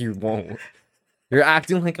acting like you won't. You're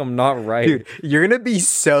acting like I'm not right. Dude, you're gonna be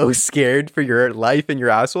so scared for your life and your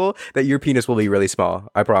asshole that your penis will be really small.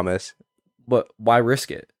 I promise. But why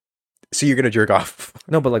risk it? So you're gonna jerk off.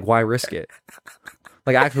 No, but like, why risk it?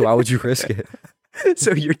 Like, actually, why would you risk it?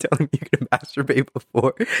 So you're telling me you're gonna masturbate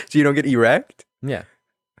before, so you don't get erect? Yeah.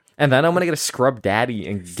 And then I'm gonna get a scrub daddy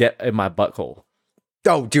and get in my butthole.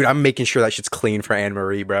 Oh, dude, I'm making sure that shit's clean for Anne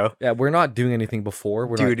Marie, bro. Yeah, we're not doing anything before.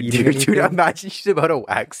 We're not eating Dude, anything. imagine she's about to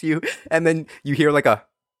wax you, and then you hear like a,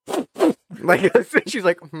 like she's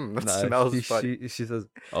like, that Nah, smells she, funny. she says,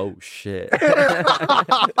 "Oh shit."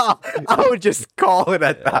 I would just call it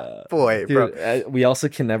at that point, bro. Dude, we also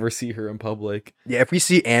can never see her in public. Yeah, if we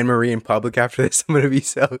see Anne Marie in public after this, I'm gonna be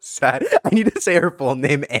so sad. I need to say her full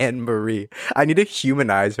name, Anne Marie. I need to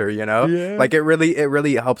humanize her, you know? Yeah. Like it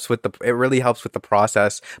really helps with the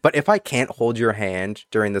process. But if I can't hold your hand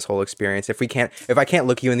during this whole experience, if I can't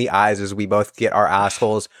look you in the eyes as we both get our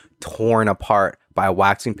assholes torn apart by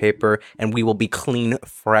waxing paper and we will be clean,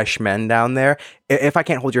 fresh men down there. If I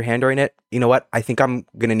can't hold your hand during it, you know what? I think I'm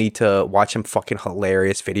gonna need to watch some fucking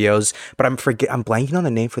hilarious videos. But I'm blanking on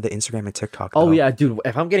the name for the Instagram and TikTok. Oh though. yeah, dude.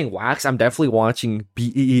 If I'm getting waxed, I'm definitely watching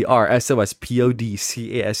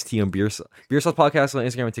BEERSOSPODCAST on Beer Sauce Podcast on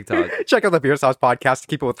Instagram and TikTok. Check out the Beer Sauce Podcast to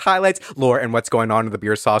keep it with highlights, lore, and what's going on in the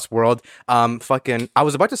beer sauce world. I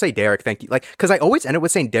was about to say Derek, thank you. Like, because I always end it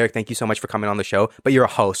with saying Derek, thank you so much for coming on the show. But you're a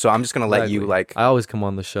host, so I'm just gonna let you like. I always come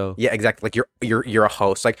on the show. Yeah, exactly. Like you're a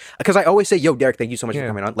host. Like, because I always say, "Yo, Derek, thank you so much for Yeah.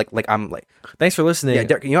 coming on." Like I'm like, Thanks for listening. yeah,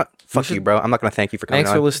 Derek. You know what? Fuck you, should- bro. I'm not gonna thank you for coming Thanks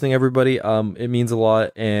on. for listening, everybody. It means a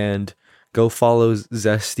lot, and go follow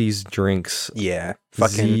Zesty's Drinks. Yeah,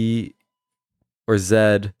 fucking. Z or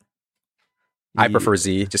Z. I prefer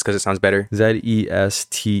Z just because it sounds better.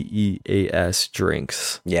 ZESTEAS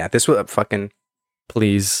Drinks. Yeah, this was fucking.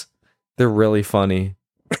 Please, they're really funny,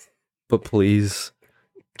 but please,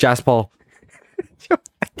 Jaspal.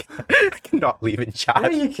 I cannot leave in chat. Yeah,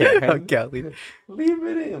 you can. I can't leave it. Leave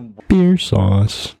it in. Beer sauce.